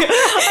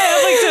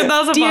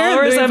like 10,000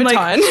 followers. I'm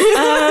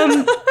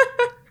like,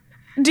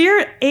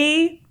 Dear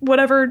A,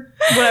 whatever,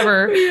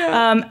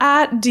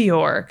 at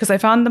Dior, because I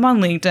found them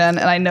on LinkedIn and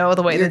I know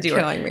the way the Dior.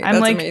 Killing me. That's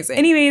like, amazing.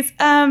 Anyways,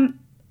 my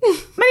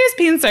name is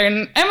Pete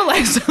Certain. I'm a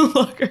lifestyle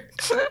blogger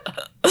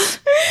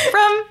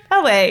from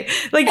LA.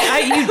 Like,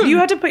 you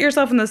have to put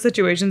yourself in those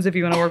situations if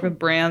you want to work with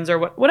brands or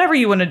whatever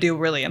you want to do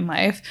really in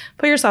life.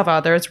 Put yourself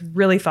out there. It's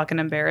really fucking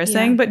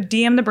embarrassing. Yeah. But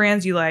DM the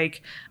brands you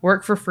like.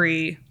 Work for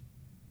free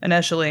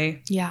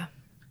initially. Yeah.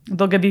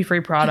 They'll give you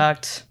free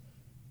product.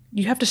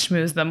 You have to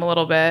schmooze them a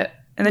little bit.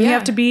 And then you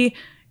have to be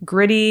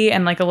gritty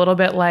and like a little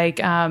bit like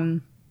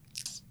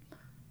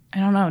I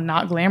don't know,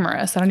 not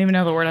glamorous. I don't even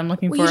know the word I'm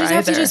looking for You just either.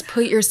 have to just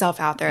put yourself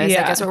out there. Is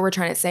I guess what we're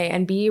trying to say,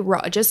 and be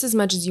raw. Just as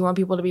much as you want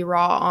people to be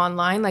raw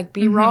online, like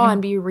be raw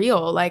and be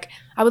real. Like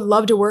I would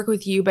love to work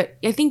with you, but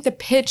I think the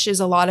pitch is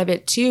a lot of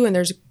it too. And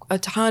there's a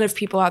ton of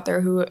people out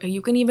there who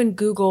you can even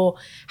Google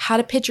how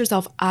to pitch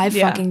yourself. I've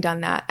fucking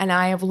done that. And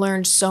I have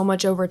learned so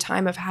much over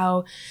time of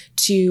how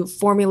to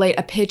formulate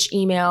a pitch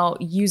email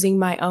using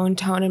my own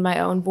tone and my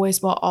own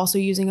voice while also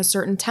using a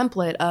certain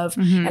template of,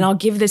 and I'll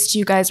give this to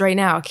you guys right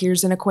now.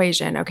 Here's an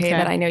equation, okay,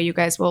 that I know you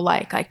guys will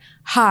like.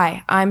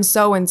 Hi, I'm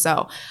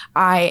so-and-so.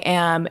 I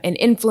am an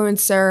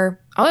influencer.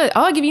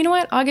 I'll give you know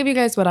what? I'll give you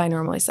guys what I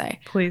normally say.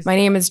 Please. My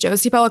name is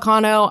Josi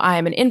Pellicano. I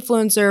am an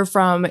influencer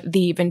from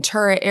the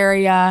Ventura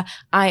area.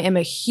 I am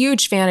a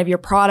huge fan of your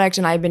product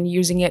and I've been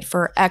using it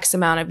for X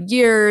amount of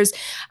years.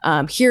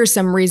 Here's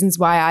some reasons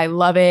why I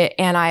love it.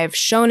 And I've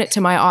shown it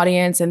to my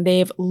audience and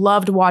they've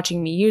loved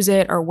watching me use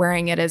it or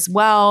wearing it as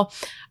well.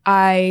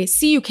 I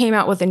see you came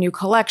out with a new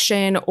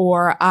collection,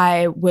 or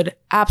I would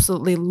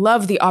absolutely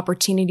love the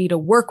opportunity to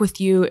work with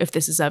you if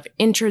this is of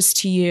interest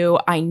to you.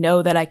 I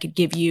know that I could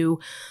give you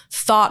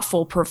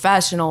thoughtful,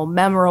 professional,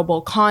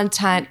 memorable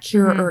content.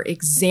 Here are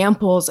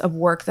examples of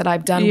work that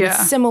I've done with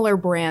similar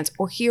brands,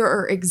 or here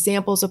are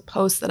examples of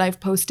posts that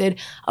I've posted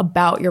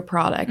about your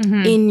product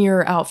in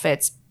your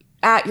outfits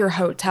at your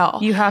hotel.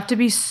 You have to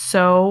be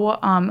so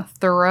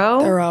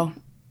thorough.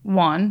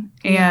 One,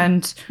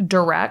 and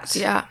direct.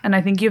 Yeah. And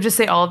I think you have to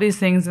say all of these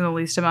things in the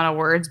least amount of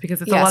words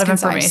because it's a lot of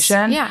concise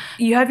information. Yeah.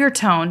 You have your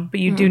tone, but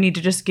you do need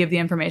to just give the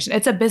information.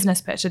 It's a business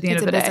pitch at the end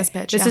of the day. It's a business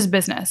pitch, This is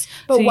business.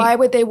 But why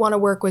would they want to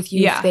work with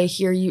you if they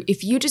hear you?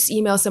 If you just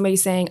email somebody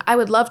saying, I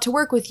would love to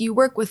work with you,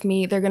 work with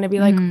me, they're going to be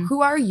like,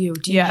 who are you?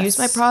 Do you use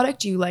my product?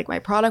 Do you like my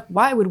product?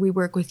 Why would we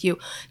work with you?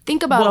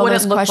 Think about all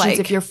those questions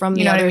if you're from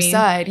the other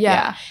side.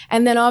 Yeah.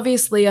 And then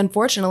obviously,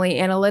 unfortunately,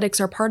 analytics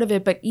are part of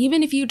it. But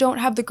even if you don't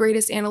have the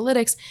greatest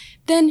analytics,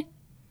 then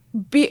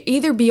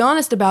either be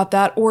honest about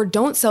that or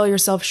don't sell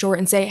yourself short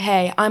and say,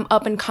 hey, I'm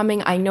up and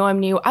coming. I know I'm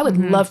new. I would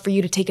love for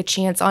you to take a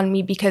chance on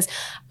me because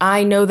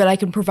I know that I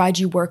can provide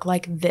you work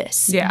like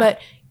this. Yeah. But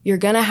you're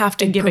going to have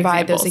to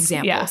provide those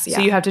examples. Yeah.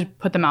 So you have to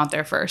put them out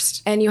there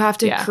first. And you have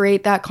to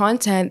create that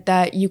content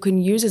that you can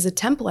use as a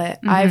template.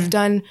 I've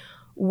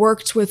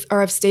worked with,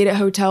 or I've stayed at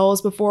hotels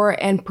before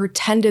and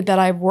pretended that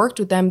I've worked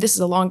with them. This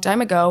is a long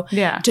time ago.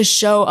 Yeah. To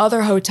show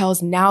other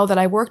hotels now that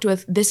I worked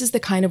with, this is the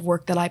kind of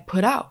work that I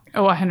put out.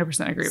 Oh,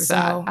 100% agree with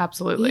that.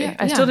 Absolutely.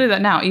 I still do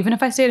that now. Even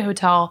if I stay at a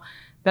hotel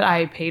that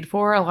I paid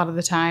for, a lot of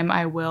the time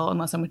I will,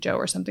 unless I'm with Joe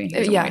or something, he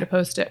doesn't want me to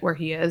post it where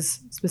he is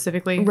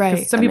specifically.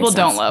 Right. Some people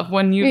don't love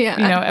when you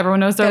know,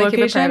 everyone knows their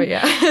location. Keep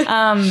it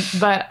private,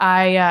 but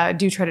I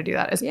do try to do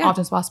that as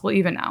often as possible,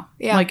 even now.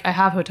 Yeah. Like I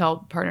have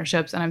hotel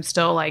partnerships and I'm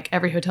still like,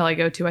 every hotel I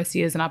go to, I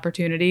see as an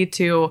opportunity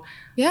to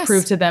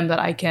prove to them that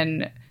I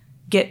can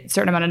get a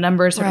certain amount of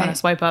numbers, certain amount of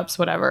swipe ups,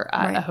 whatever,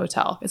 at a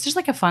hotel. It's just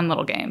like a fun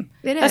little game.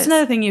 That's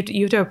another thing you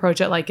have to approach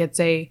it like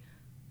it's a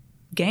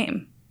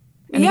game.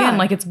 And again,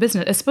 like it's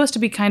business. It's supposed to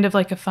be kind of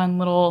like a fun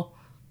little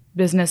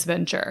business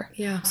venture.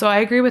 Yeah. So I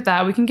agree with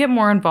that. We can get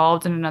more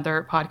involved in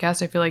another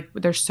podcast. I feel like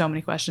there's so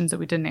many questions that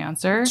we didn't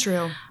answer.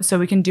 True. So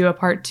we can do a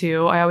part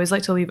 2. I always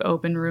like to leave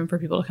open room for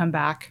people to come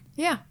back.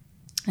 Yeah.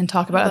 And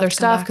talk about other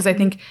stuff because I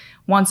think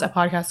once a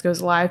podcast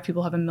goes live,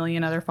 people have a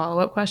million other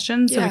follow-up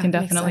questions. So we can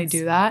definitely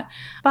do that.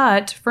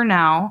 But for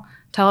now,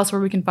 tell us where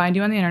we can find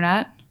you on the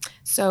internet.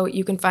 So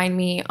you can find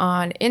me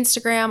on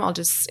Instagram. I'll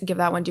just give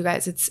that one to you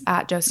guys. It's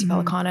at Josi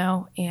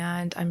Pellicano,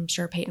 and I'm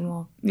sure Peyton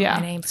will put my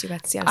name so you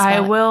guys see how to spell it. I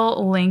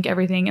will link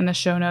everything in the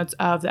show notes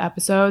of the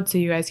episode so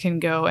you guys can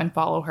go and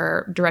follow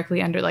her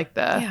directly under like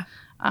the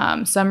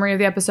summary of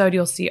the episode.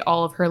 You'll see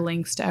all of her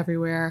links to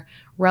everywhere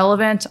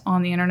relevant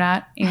on the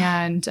internet.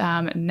 And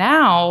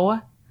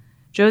now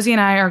Josie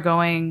and I are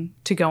going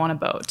to go on a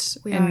boat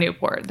in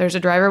Newport. There's a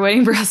driver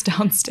waiting for us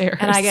downstairs.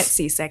 And I get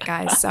seasick,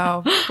 guys,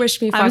 so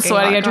wish me fucking I'm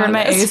sweaty. I turned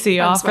my AC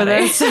off for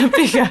this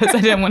because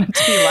I didn't want it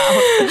to be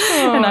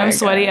loud. And I'm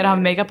sweaty and I have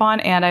makeup on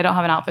and I don't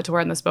have an outfit to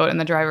wear in this boat and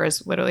the driver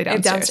is literally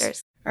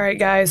downstairs. All right,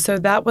 guys. So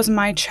that was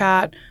my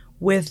chat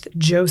with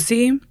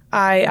Josie.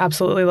 I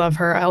absolutely love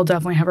her. I'll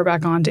definitely have her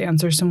back on to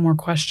answer some more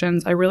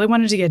questions. I really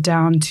wanted to get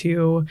down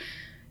to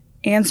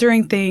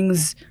answering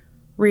things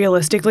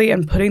realistically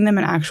and putting them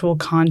in actual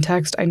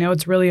context. I know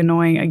it's really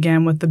annoying,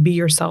 again, with the be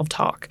yourself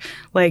talk.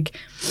 Like,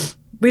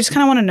 we just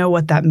kind of want to know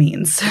what that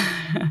means.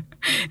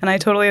 And I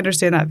totally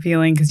understand that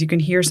feeling because you can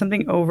hear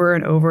something over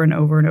and over and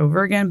over and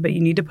over again, but you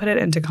need to put it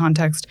into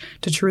context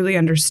to truly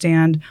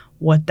understand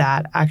what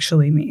that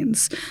actually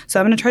means. So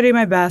I'm going to try to do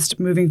my best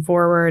moving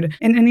forward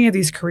in any of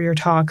these career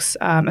talks,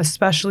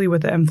 especially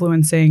with the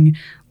influencing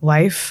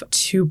life,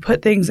 to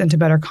put things into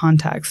better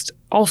context.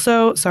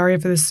 Also, sorry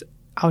if this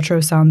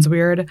outro sounds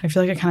weird. I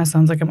feel like it kind of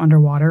sounds like I'm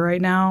underwater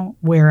right now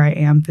where I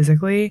am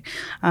physically.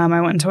 I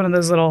went into one of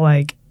those little,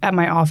 like, at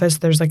my office,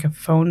 there's like a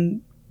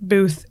phone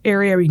booth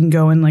area where you can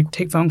go and like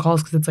take phone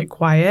calls because it's like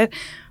quiet.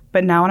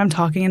 But now when I'm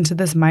talking into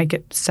this mic,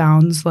 it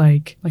sounds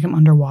like I'm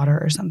underwater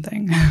or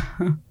something.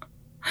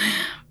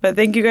 But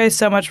thank you guys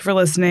so much for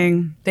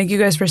listening. Thank you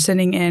guys for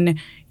sending in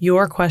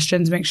your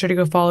questions. Make sure to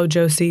go follow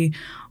Josi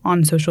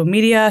on social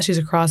media. She's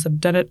across a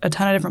ton of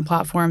different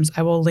platforms.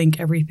 I will link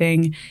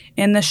everything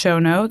in the show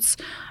notes.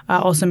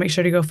 Also, make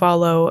sure to go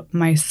follow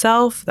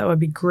myself. That would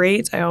be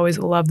great. I always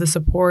love the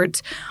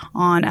support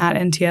on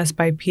 @NTS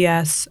by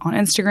PS on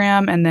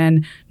Instagram, and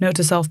then Note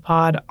to Self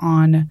Pod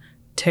on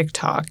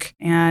TikTok.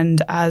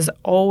 And as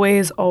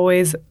always,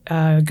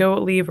 go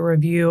leave a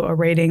review, a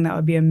rating. That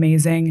would be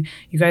amazing.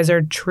 You guys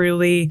are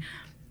truly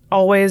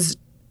always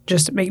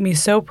just make me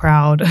so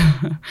proud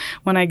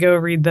when I go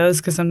read those,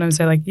 because sometimes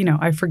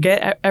I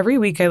forget. Every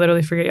week I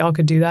literally forget y'all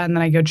could do that, and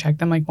then I go check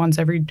them like once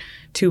every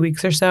 2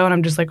 weeks or so, and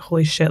I'm just like,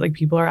 holy shit, like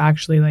people are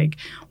actually like,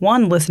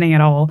 one, listening at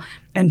all,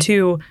 and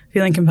two,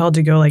 feeling compelled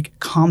to go like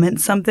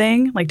comment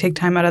something, like take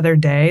time out of their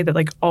day. That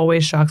like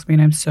always shocks me,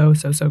 and I'm so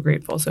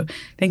grateful. So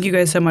thank you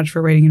guys so much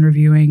for rating and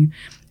reviewing.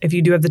 If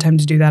you do have the time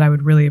to do that, I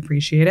would really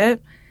appreciate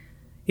it.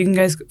 You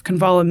guys can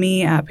follow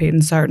me at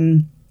Peyton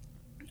Sarton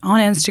on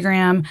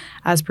Instagram,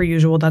 as per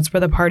usual. That's where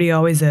the party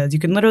always is. You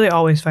can literally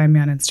always find me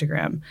on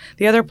Instagram.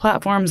 The other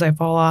platforms, I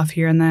fall off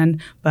here and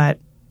then, but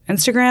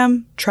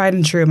Instagram, tried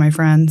and true, my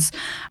friends.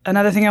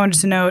 Another thing I wanted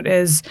to note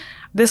is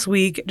this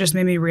week just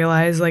made me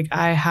realize like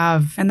I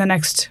have, in the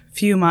next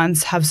few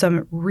months, have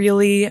some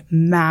really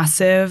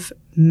massive,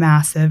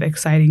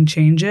 exciting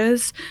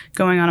changes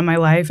going on in my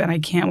life, and I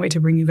can't wait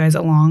to bring you guys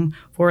along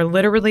for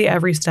literally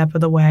every step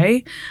of the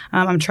way.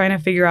 I'm trying to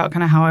figure out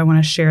kind of how I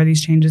want to share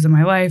these changes in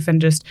my life,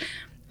 and just,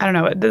 I don't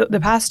know, the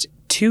past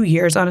 2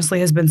 years, honestly,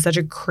 has been such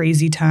a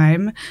crazy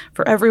time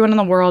for everyone in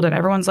the world, and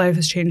everyone's life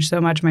has changed so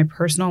much. My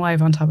personal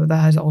life, on top of that,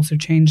 has also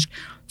changed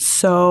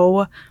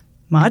so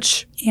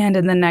much. And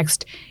in the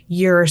next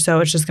year or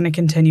so, it's just going to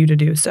continue to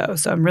do so.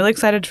 So I'm really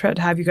excited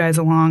to have you guys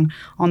along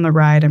on the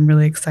ride. I'm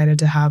really excited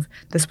to have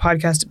this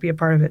podcast be a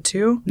part of it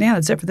too. Yeah,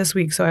 that's it for this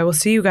week. So I will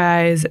see you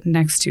guys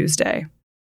next Tuesday.